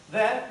fast,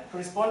 then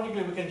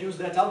correspondingly we can use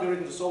that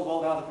algorithm to solve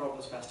all the other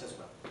problems fast as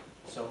well.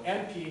 So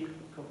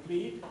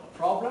NP-complete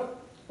problem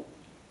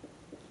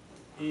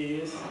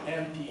is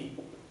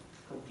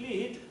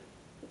NP-complete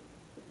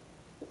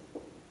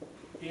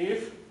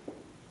if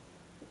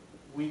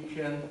we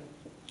can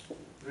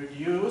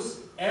reduce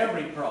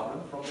every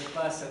problem from the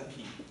class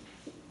NP,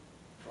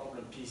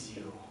 problem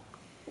P0,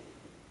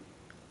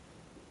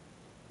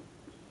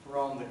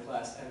 from the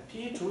class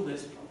NP to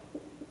this problem.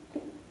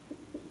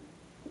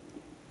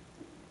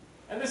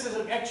 And this is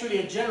actually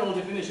a general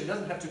definition. It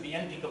doesn't have to be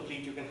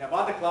NP-complete. You can have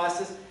other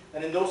classes,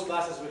 and in those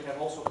classes we have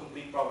also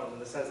complete problems in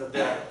the sense that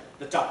they're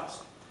the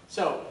toughest.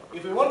 So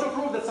if we want to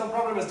prove that some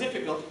problem is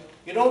difficult,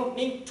 you don't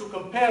need to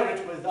compare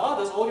it with the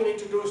others. All you need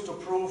to do is to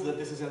prove that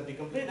this is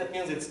NP-complete. That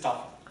means it's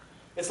tough.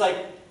 It's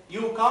like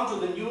you come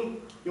to the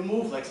new, you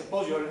move, like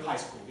suppose you're in high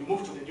school. You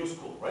move to the new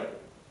school, right?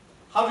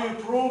 How do you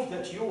prove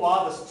that you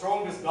are the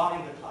strongest guy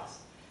in the class?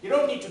 You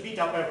don't need to beat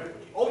up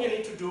everybody. All you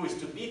need to do is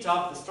to beat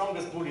up the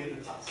strongest bully in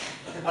the class.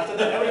 After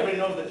that, everybody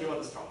knows that you are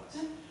the strongest.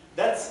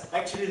 That's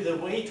actually the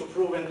way to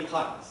prove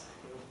NP-Hardness.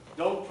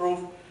 You don't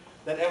prove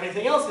that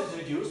everything else is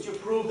reduced. You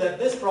prove that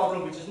this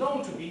problem, which is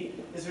known to be,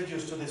 is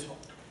reduced to this one.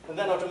 And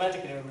then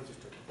automatically you're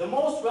reduced to it. The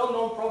most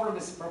well-known problem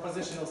is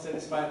propositional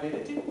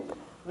satisfiability,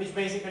 which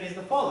basically is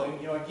the following.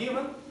 You are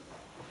given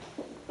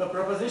a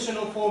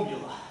propositional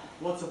formula.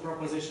 What's a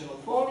propositional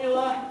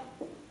formula?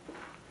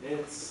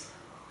 It's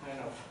kind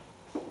of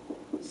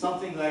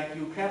something like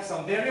you have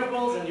some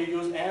variables and you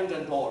use and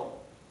or.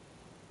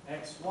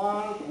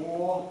 x1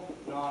 or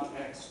not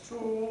x2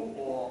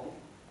 or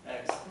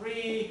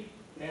x3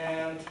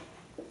 and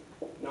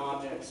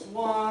not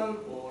x1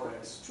 or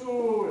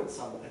x2 and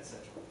some etc.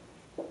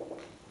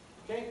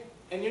 Okay?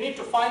 And you need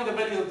to find the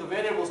values of the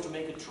variables to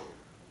make it true.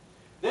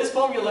 This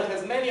formula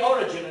has many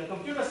origins. In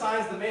computer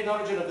science, the main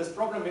origin of this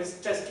problem is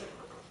testing.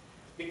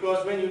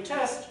 Because when you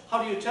test,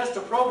 how do you test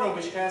a program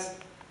which has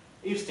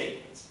if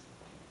statements?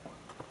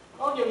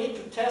 Well, you need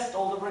to test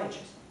all the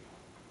branches.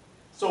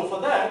 So for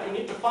that, you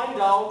need to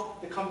find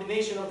out the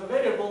combination of the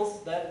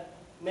variables that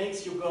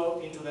makes you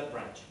go into that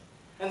branch.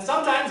 And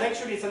sometimes,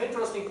 actually, it's an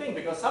interesting thing,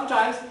 because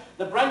sometimes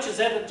the branch is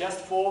added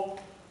just for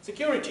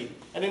security.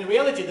 And in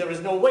reality, there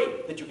is no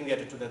way that you can get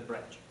it to that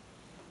branch.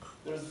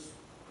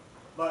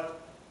 But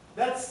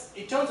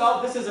it turns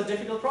out this is a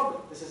difficult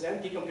problem. This is an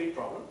NP-complete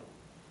problem.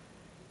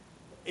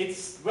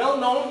 It's well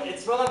known,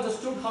 it's well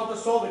understood how to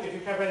solve it if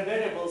you have n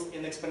variables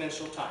in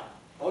exponential time.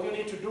 All you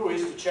need to do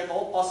is to check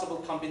all possible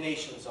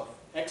combinations of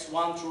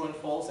x1 true and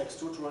false,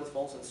 x2 true and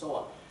false, and so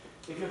on.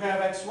 If you have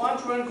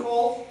x1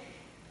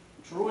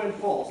 true and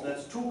false,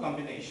 that's two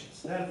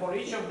combinations. Then for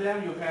each of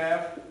them you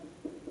have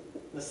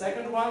the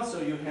second one,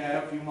 so you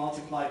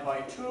multiply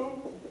by 2,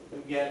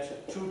 you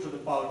get 2 to the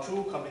power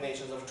 2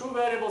 combinations of two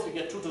variables, you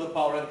get 2 to the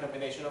power n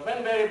combination of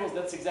n variables.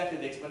 That's exactly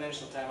the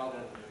exponential time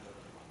algorithm.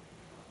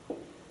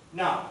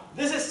 Now,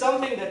 this is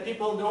something that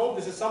people know,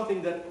 this is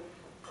something that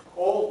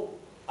all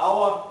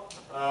our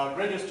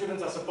graduate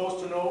students are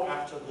supposed to know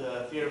after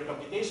the theory of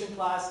computation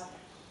class.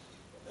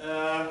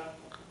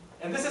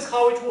 And this is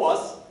how it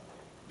was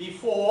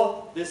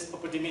before this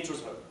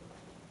Papadimitriou's work.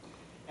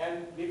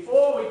 And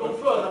before we go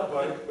further...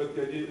 But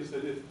the idea is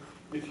that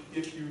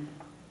if you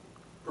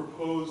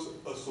propose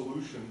a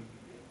solution,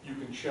 you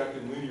can check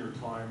in linear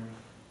time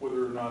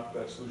whether or not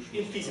that solution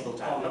in feasible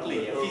time, not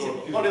linear,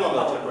 feasible. Not in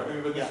normal time.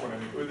 Right, but this one, I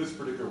mean, or this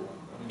particular one.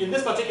 In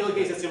this particular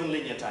case, it's even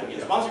linear time.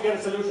 Yes. Once you get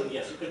a solution,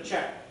 yes, you can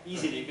check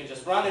easily. You can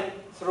just run it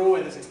through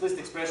in this explicit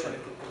expression.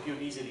 It can compute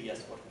easily,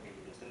 yes, what can be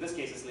produced. In this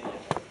case, it's linear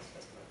time.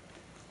 That's correct.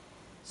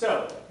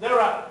 So there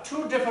are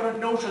two different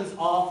notions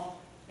of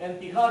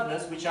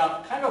NP-Hardness, which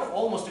are kind of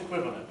almost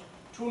equivalent.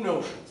 Two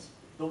notions.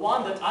 The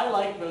one that I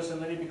like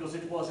personally because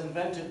it was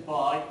invented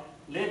by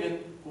Levin,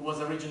 who was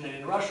originally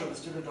in Russia, the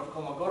student of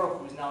Kolmogorov,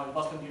 who is now in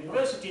Boston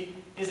University,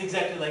 is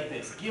exactly like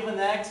this. Given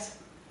x,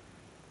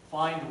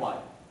 find y.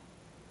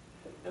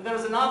 And there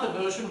is another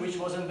version which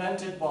was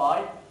invented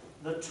by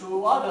the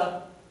two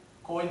other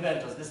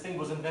co-inventors. This thing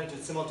was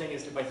invented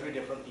simultaneously by 3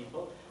 different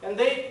people. And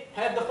they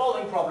had the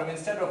following problem.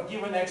 Instead of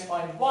given x,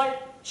 find y,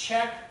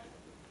 check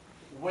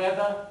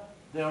whether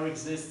there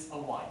exists a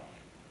y.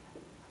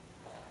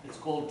 It's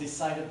called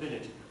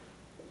decidability.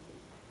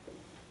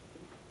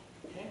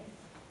 Okay?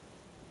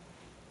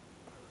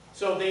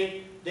 So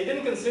they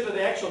didn't consider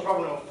the actual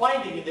problem of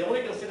finding it. They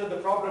only considered the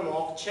problem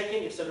of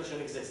checking if solution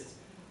exists.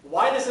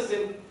 Why this is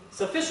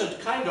insufficient,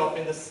 kind of,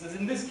 in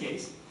this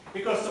case,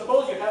 because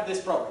suppose you have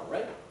this problem,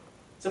 right?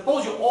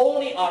 Suppose you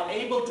only are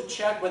able to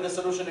check whether the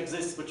solution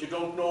exists, but you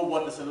don't know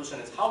what the solution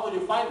is. How will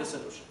you find the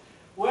solution?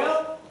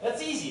 Well,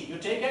 that's easy. You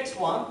take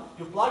x1,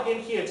 you plug in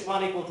here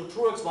x1 equal to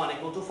true, x1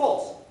 equal to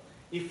false.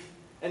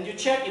 And you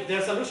check if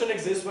their solution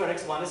exists where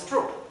x1 is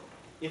true.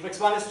 If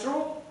x1 is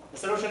true, the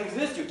solution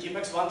exists, you keep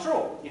x1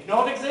 true. If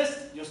not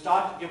exists, you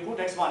put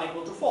x1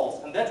 equal to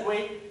false. And that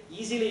way,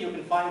 easily you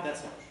can find that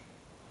solution.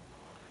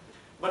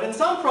 But in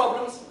some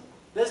problems,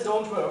 this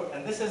don't work,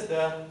 and this is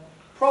the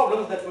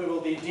problem that we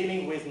will be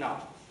dealing with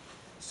now.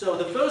 So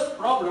the first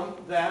problem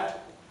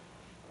that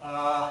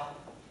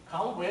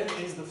come with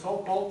is the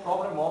so-called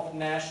problem of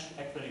Nash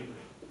equilibrium.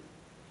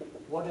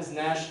 What is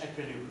Nash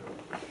equilibrium?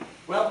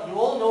 Well, you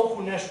all know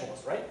who Nash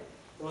was, right?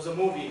 There was a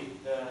movie,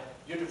 The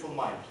Beautiful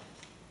Mind.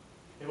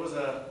 He was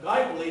a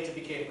guy who later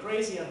became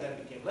crazy and then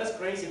became less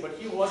crazy, but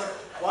he was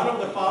one of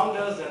the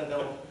founders and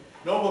the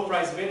Nobel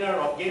Prize winner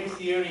of game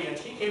theory, and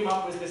he came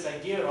up with this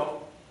idea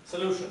of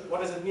solution.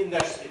 What does it mean,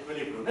 Nash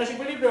equilibrium? Nash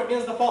equilibrium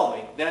means the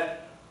following,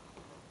 that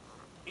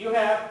you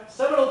have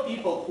several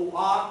people who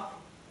are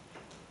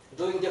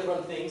doing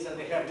different things and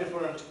they have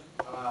different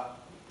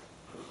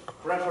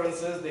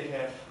preferences, they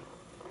have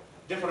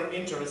different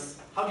interests.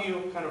 How do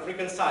you kind of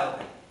reconcile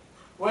them?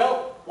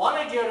 Well, one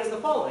idea is the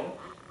following,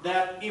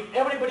 that if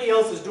everybody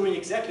else is doing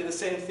exactly the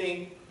same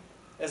thing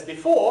as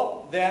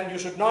before, then you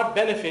should not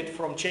benefit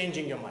from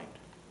changing your mind.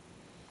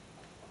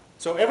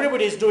 So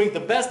everybody is doing the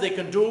best they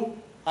can do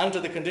under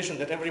the condition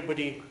that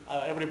everybody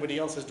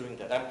else is doing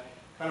that. I'm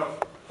kind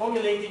of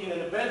formulating it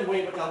in a bad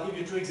way, but I'll give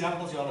you two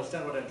examples, you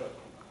understand what I'm talking about.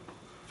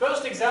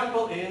 First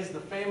example is the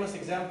famous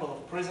example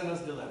of prisoner's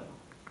dilemma.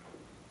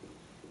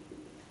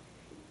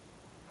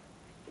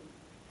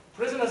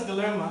 Prisoner's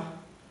dilemma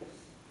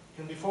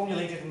can be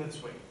formulated in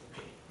this way.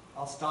 Okay,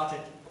 I'll start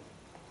it.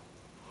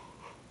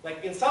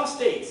 Like in some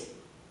states,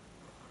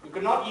 you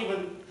cannot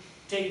even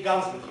take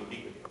guns with you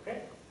legally,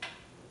 okay?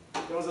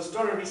 There was a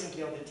story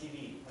recently on the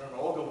TV, I don't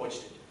know, Olga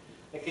watched it.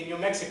 Like in New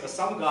Mexico,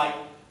 some guy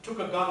took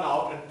a gun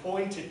out and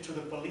pointed to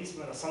the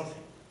policeman or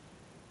something.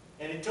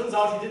 And it turns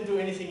out he didn't do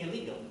anything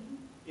illegal.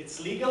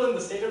 It's legal in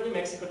the state of New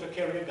Mexico to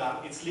carry a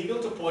gun. It's legal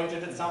to point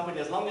it at somebody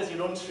as long as you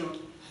don't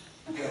shoot.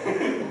 Do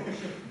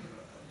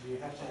you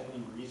have to have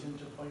any reason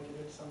to point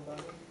it at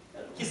somebody?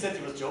 He said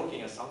he was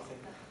joking or something.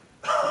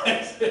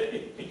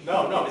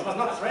 No, it was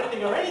not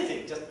threatening or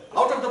anything, just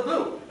out of the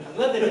blue. And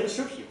then they didn't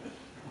shoot you.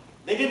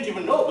 They didn't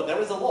even know, but there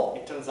is a law,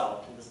 it turns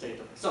out, in the state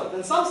of. So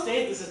in some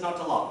states, this is not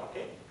allowed,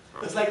 okay?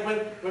 It's like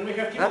when we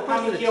have people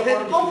coming here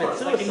for a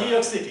conference, like in New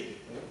York City.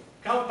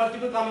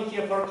 People coming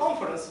here for a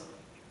conference,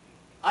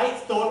 I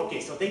thought, okay,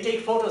 so they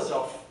take photos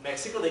of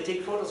Mexico, they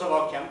take photos of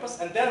our campus,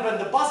 and then when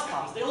the bus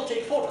comes, they all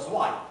take photos.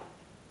 Why?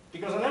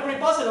 Because on every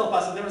bus in El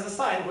Paso, there is a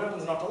sign,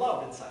 weapons not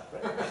allowed inside,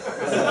 right?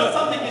 This is not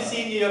something you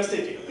see in New York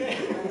City, okay?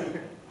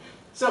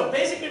 So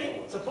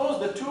basically, suppose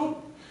the two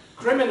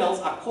criminals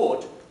are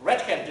caught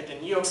red-handed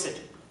in New York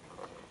City.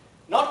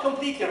 Not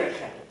completely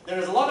red-handed. There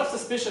is a lot of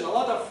suspicion, a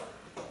lot of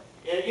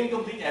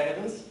incomplete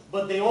evidence,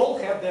 but they all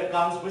have their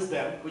guns with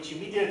them, which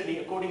immediately,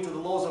 according to the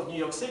laws of New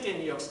York City and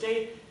New York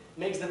State,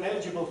 makes them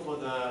eligible for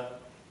the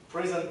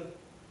prison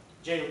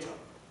jail term.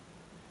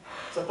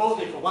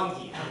 Supposedly for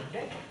 1 year,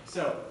 okay?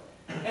 So,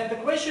 and the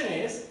question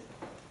is,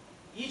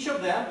 each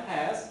of them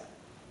has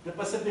the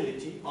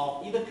possibility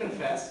of either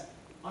confess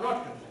or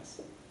not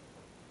confess.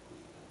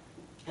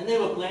 And they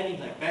were planning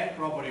like bank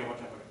robbery or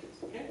whatever it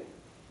is, okay?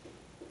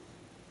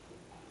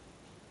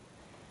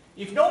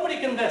 If nobody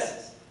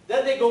confesses,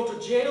 then they go to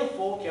jail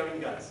for carrying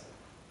guns.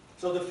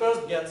 So the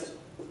first gets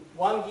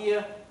 1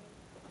 year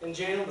in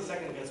jail, the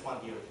second gets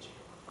 1 year in jail.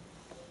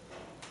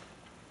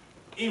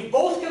 If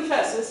both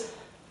confesses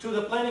to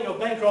the planning of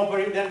bank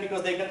robbery, then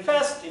because they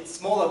confessed, it's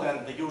smaller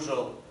than the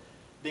usual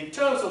big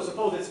term, so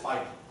suppose it's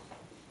 5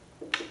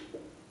 years.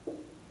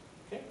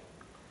 Okay?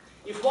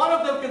 If one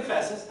of them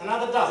confesses,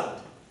 another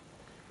doesn't,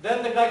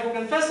 then the guy who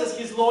confesses,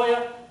 his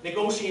lawyer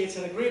negotiates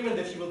an agreement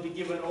that he will be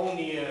given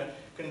only a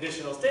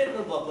conditional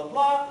statement, blah, blah,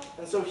 blah,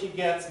 and so he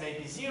gets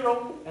maybe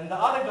 0, and the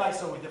other guy,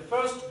 so the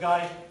first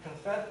guy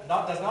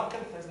does not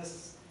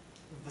confess,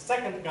 the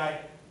second guy,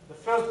 the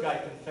first guy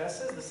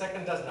confesses, the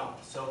second does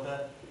not. So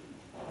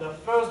the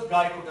first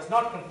guy who does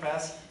not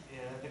confess,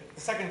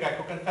 the second guy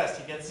who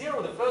confessed, he gets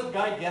 0, the first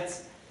guy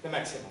gets the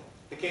maximum.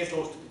 The case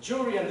goes to the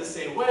jury and they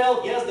say,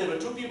 well, yes, there were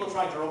 2 people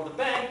trying to rob the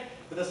bank,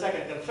 but the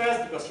second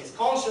confessed because his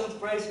conscience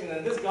praised him,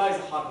 and this guy is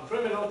a hardened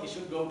criminal, he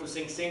should go to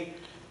Sing Sing.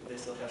 They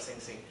still have Sing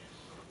Sing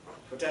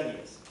for 10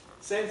 years.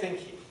 Same thing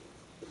here.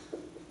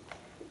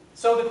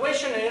 So the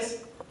question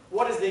is,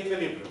 what is the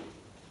equilibrium?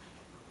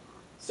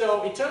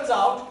 So it turns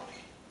out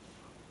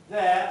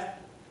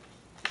that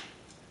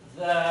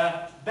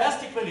the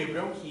best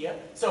equilibrium here,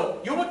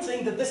 so you would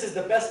think that this is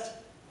the best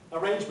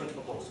arrangement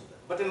for both of them.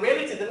 But in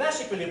reality, the Nash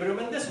equilibrium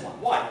in this one.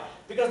 Why?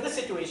 Because this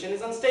situation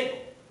is unstable.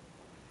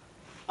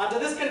 Under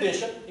this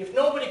condition, if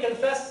nobody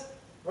confesses,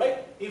 right?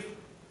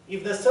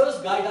 If the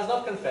first guy does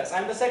not confess,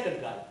 I'm the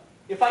second guy.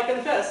 If I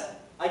confess,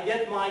 I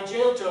get my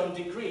jail term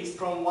decreased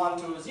from 1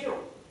 to 0,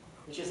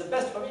 which is the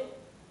best for me.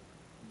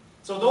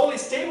 So the only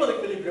stable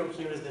equilibrium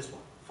here is this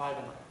one, 5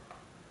 and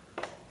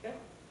 5. Okay?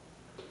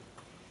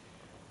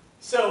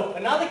 So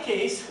another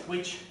case,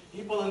 which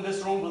people in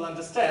this room will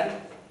understand,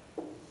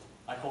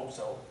 I hope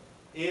so,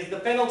 is the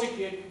penalty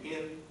kick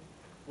in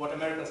what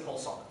Americans call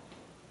soccer.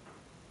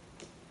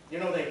 You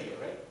know the idea,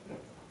 right?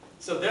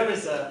 So there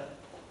is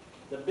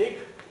the big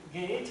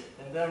gate,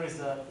 and there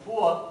is a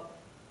poor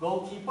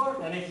goalkeeper,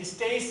 and if he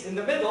stays in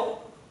the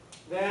middle,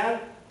 then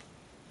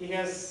he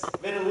has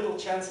very little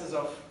chances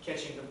of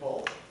catching the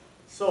ball.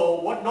 So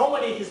what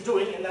normally he's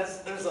doing, and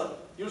there's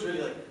usually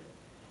like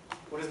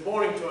what is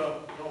boring to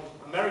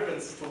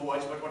Americans to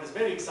watch, but what is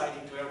very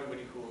exciting to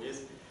everybody who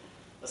is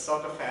a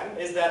soccer fan,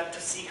 is that to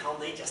see how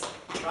they just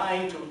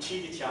trying to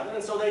cheat each other.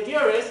 And so the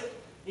idea is,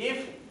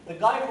 if the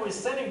guy who is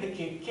setting the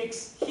kick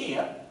kicks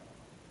here,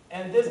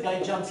 and this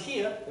guy jumps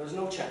here, there's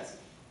no chance.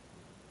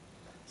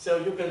 So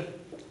you can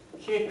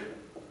kick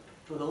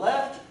to the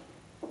left,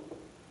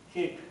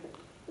 kick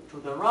to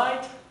the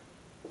right,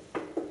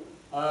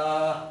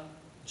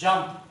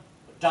 jump,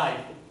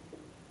 dive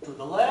to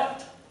the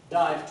left,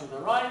 dive to the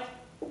right,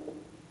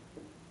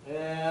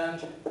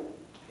 and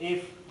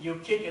if you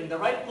kick in the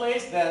right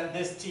place, then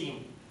this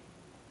team,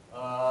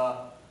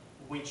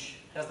 which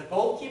has the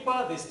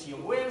goalkeeper, this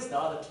team wins, the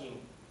other team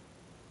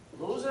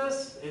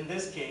loses. In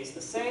this case,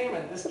 the same,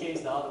 in this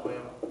case, the other way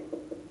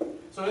around.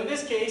 So in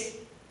this case,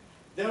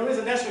 there is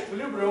a Nash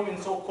equilibrium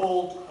in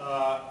so-called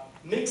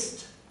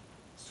mixed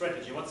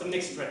strategy. What's a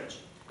mixed strategy?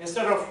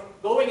 Instead of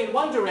going in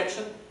one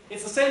direction,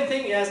 it's the same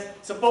thing as,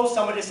 suppose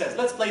somebody says,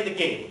 let's play the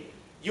game.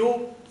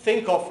 You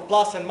think of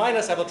plus and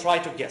minus, I will try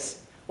to guess.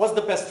 What's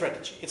the best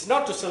strategy? It's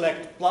not to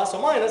select plus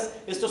or minus,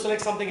 it's to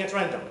select something at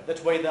random.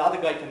 That way the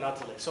other guy cannot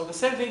select. So the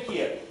same thing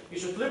here. You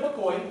should flip a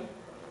coin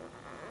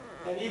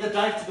and either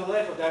dive to the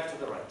left or dive to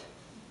the right.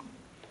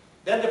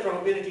 Then the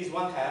probability is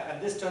 1/2,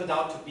 and this turned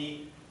out to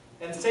be,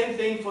 and same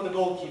thing for the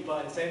goalkeeper,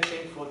 and same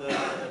thing for the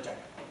attacker.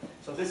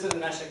 So this is a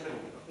Nash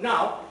equilibrium.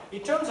 Now,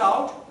 it turns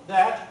out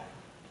that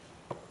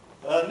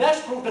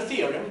Nash proved a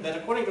theorem that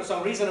according to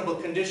some reasonable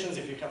conditions,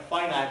 if you have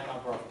finite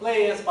number of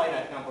players,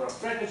 finite number of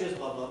strategies,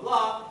 blah, blah,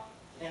 blah,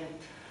 and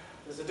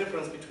there's a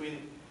difference between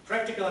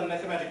practical and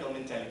mathematical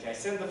mentality. I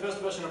sent the first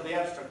version of the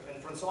abstract,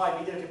 and Francois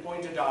immediately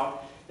pointed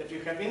out that if you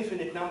have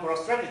infinite number of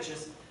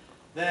strategies,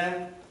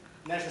 then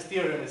Nash's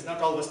theorem is not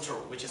always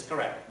true, which is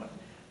correct. But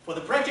for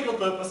the practical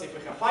purpose, if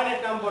you have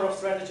finite number of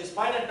strategies,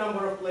 finite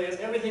number of players,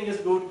 everything is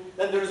good,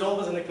 then there is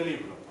always an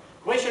equilibrium.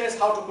 Question is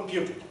how to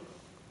compute it.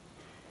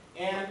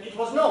 And it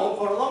was known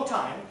for a long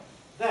time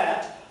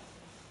that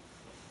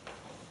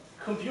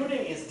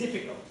computing is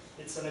difficult.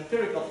 It's an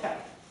empirical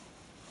fact.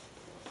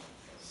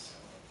 So,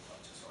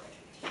 I'll just write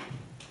it here.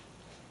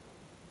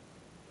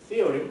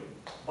 Theorem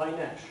by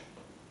Nash.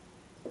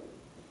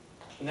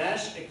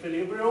 Nash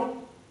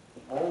equilibrium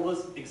always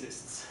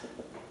exists.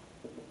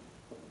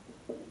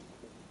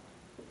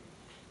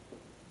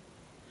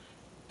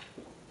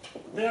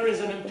 There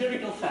is an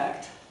empirical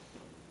fact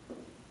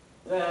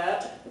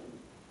that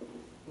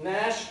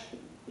Nash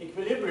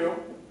equilibrium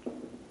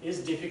is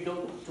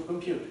difficult to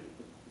compute.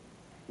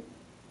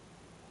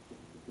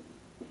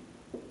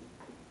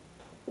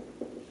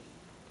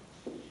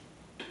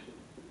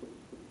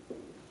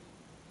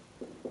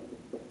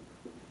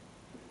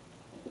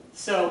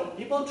 So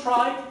people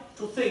try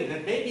to think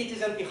that maybe it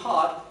is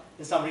NP-hard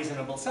in some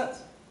reasonable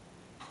sense.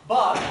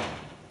 But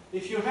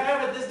if you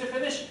have this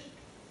definition,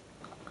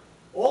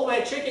 all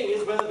we're checking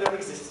is whether there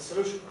exists a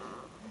solution.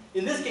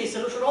 In this case,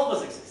 solution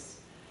always exists.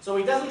 So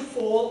it doesn't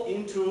fall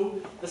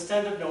into the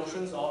standard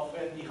notions of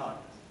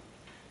NP-hardness.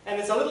 And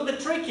it's a little bit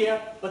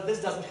trickier, but this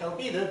doesn't help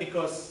either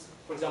because,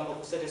 for example,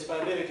 for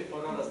satisfiability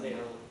for numbers, they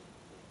are.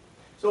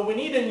 So we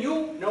need a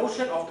new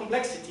notion of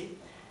complexity,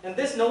 and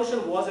this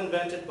notion was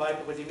invented by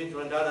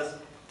Papadimitriou and others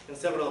in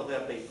several of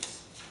their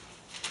papers.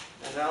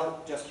 And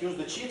I'll just use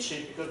the cheat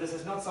sheet because this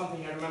is not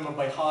something I remember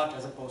by heart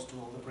as opposed to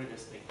all the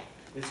previous thing.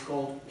 It's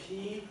called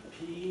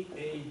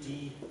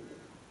PPAD.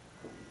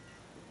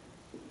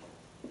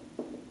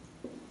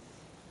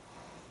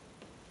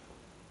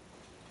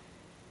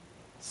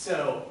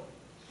 So,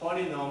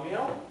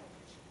 polynomial,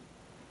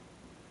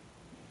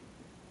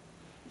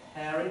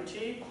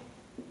 parity,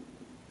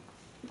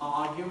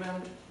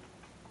 argument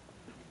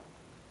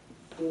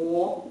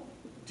for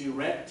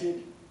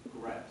directed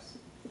graphs.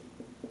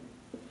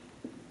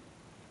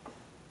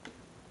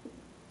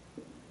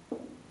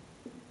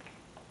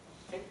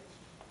 Okay.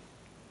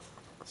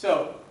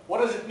 So, what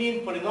does it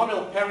mean,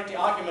 polynomial parity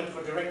argument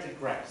for directed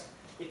graphs?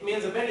 It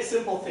means a very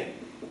simple thing,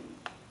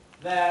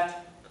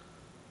 that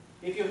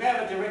if you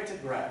have a directed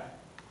graph,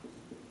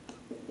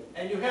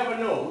 and you have a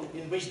node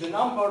in which the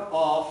number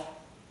of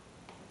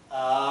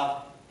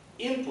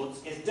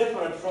inputs is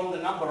different from the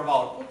number of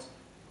outputs,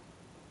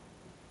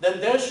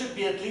 then there should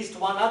be at least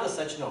one other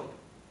such node.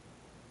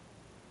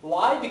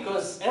 Why?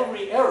 Because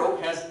every arrow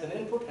has an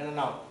input and an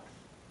output.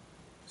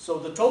 So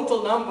the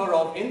total number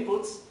of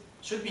inputs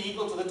should be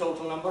equal to the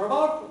total number of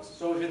outputs.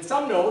 So if in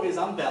some node is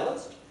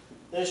unbalanced,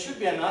 there should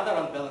be another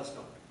unbalanced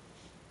node.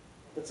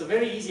 That's a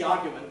very easy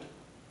argument.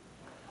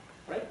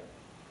 Right?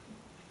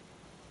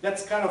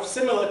 That's kind of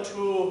similar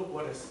to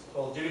what is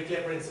called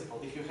Dirichlet principle.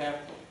 If you have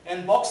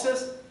n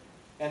boxes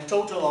and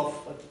total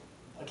of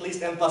at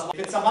least n plus 1.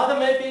 If it's some other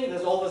mapping,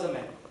 there's always a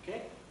mapping.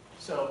 Okay?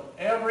 So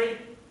every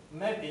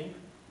mapping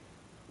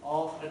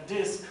of a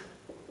disk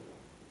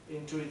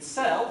into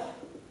itself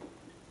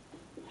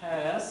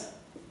has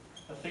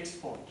a fixed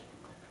point.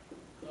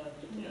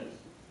 Continuous.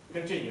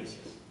 Continuous,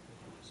 yes.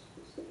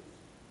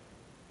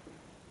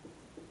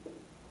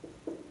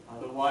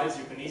 Otherwise,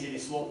 you can easily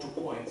slope 2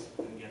 points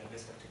and get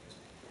this continuous.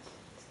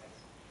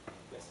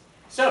 Yes.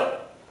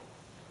 So,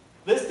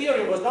 this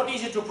theorem was not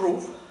easy to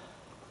prove,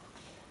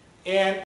 and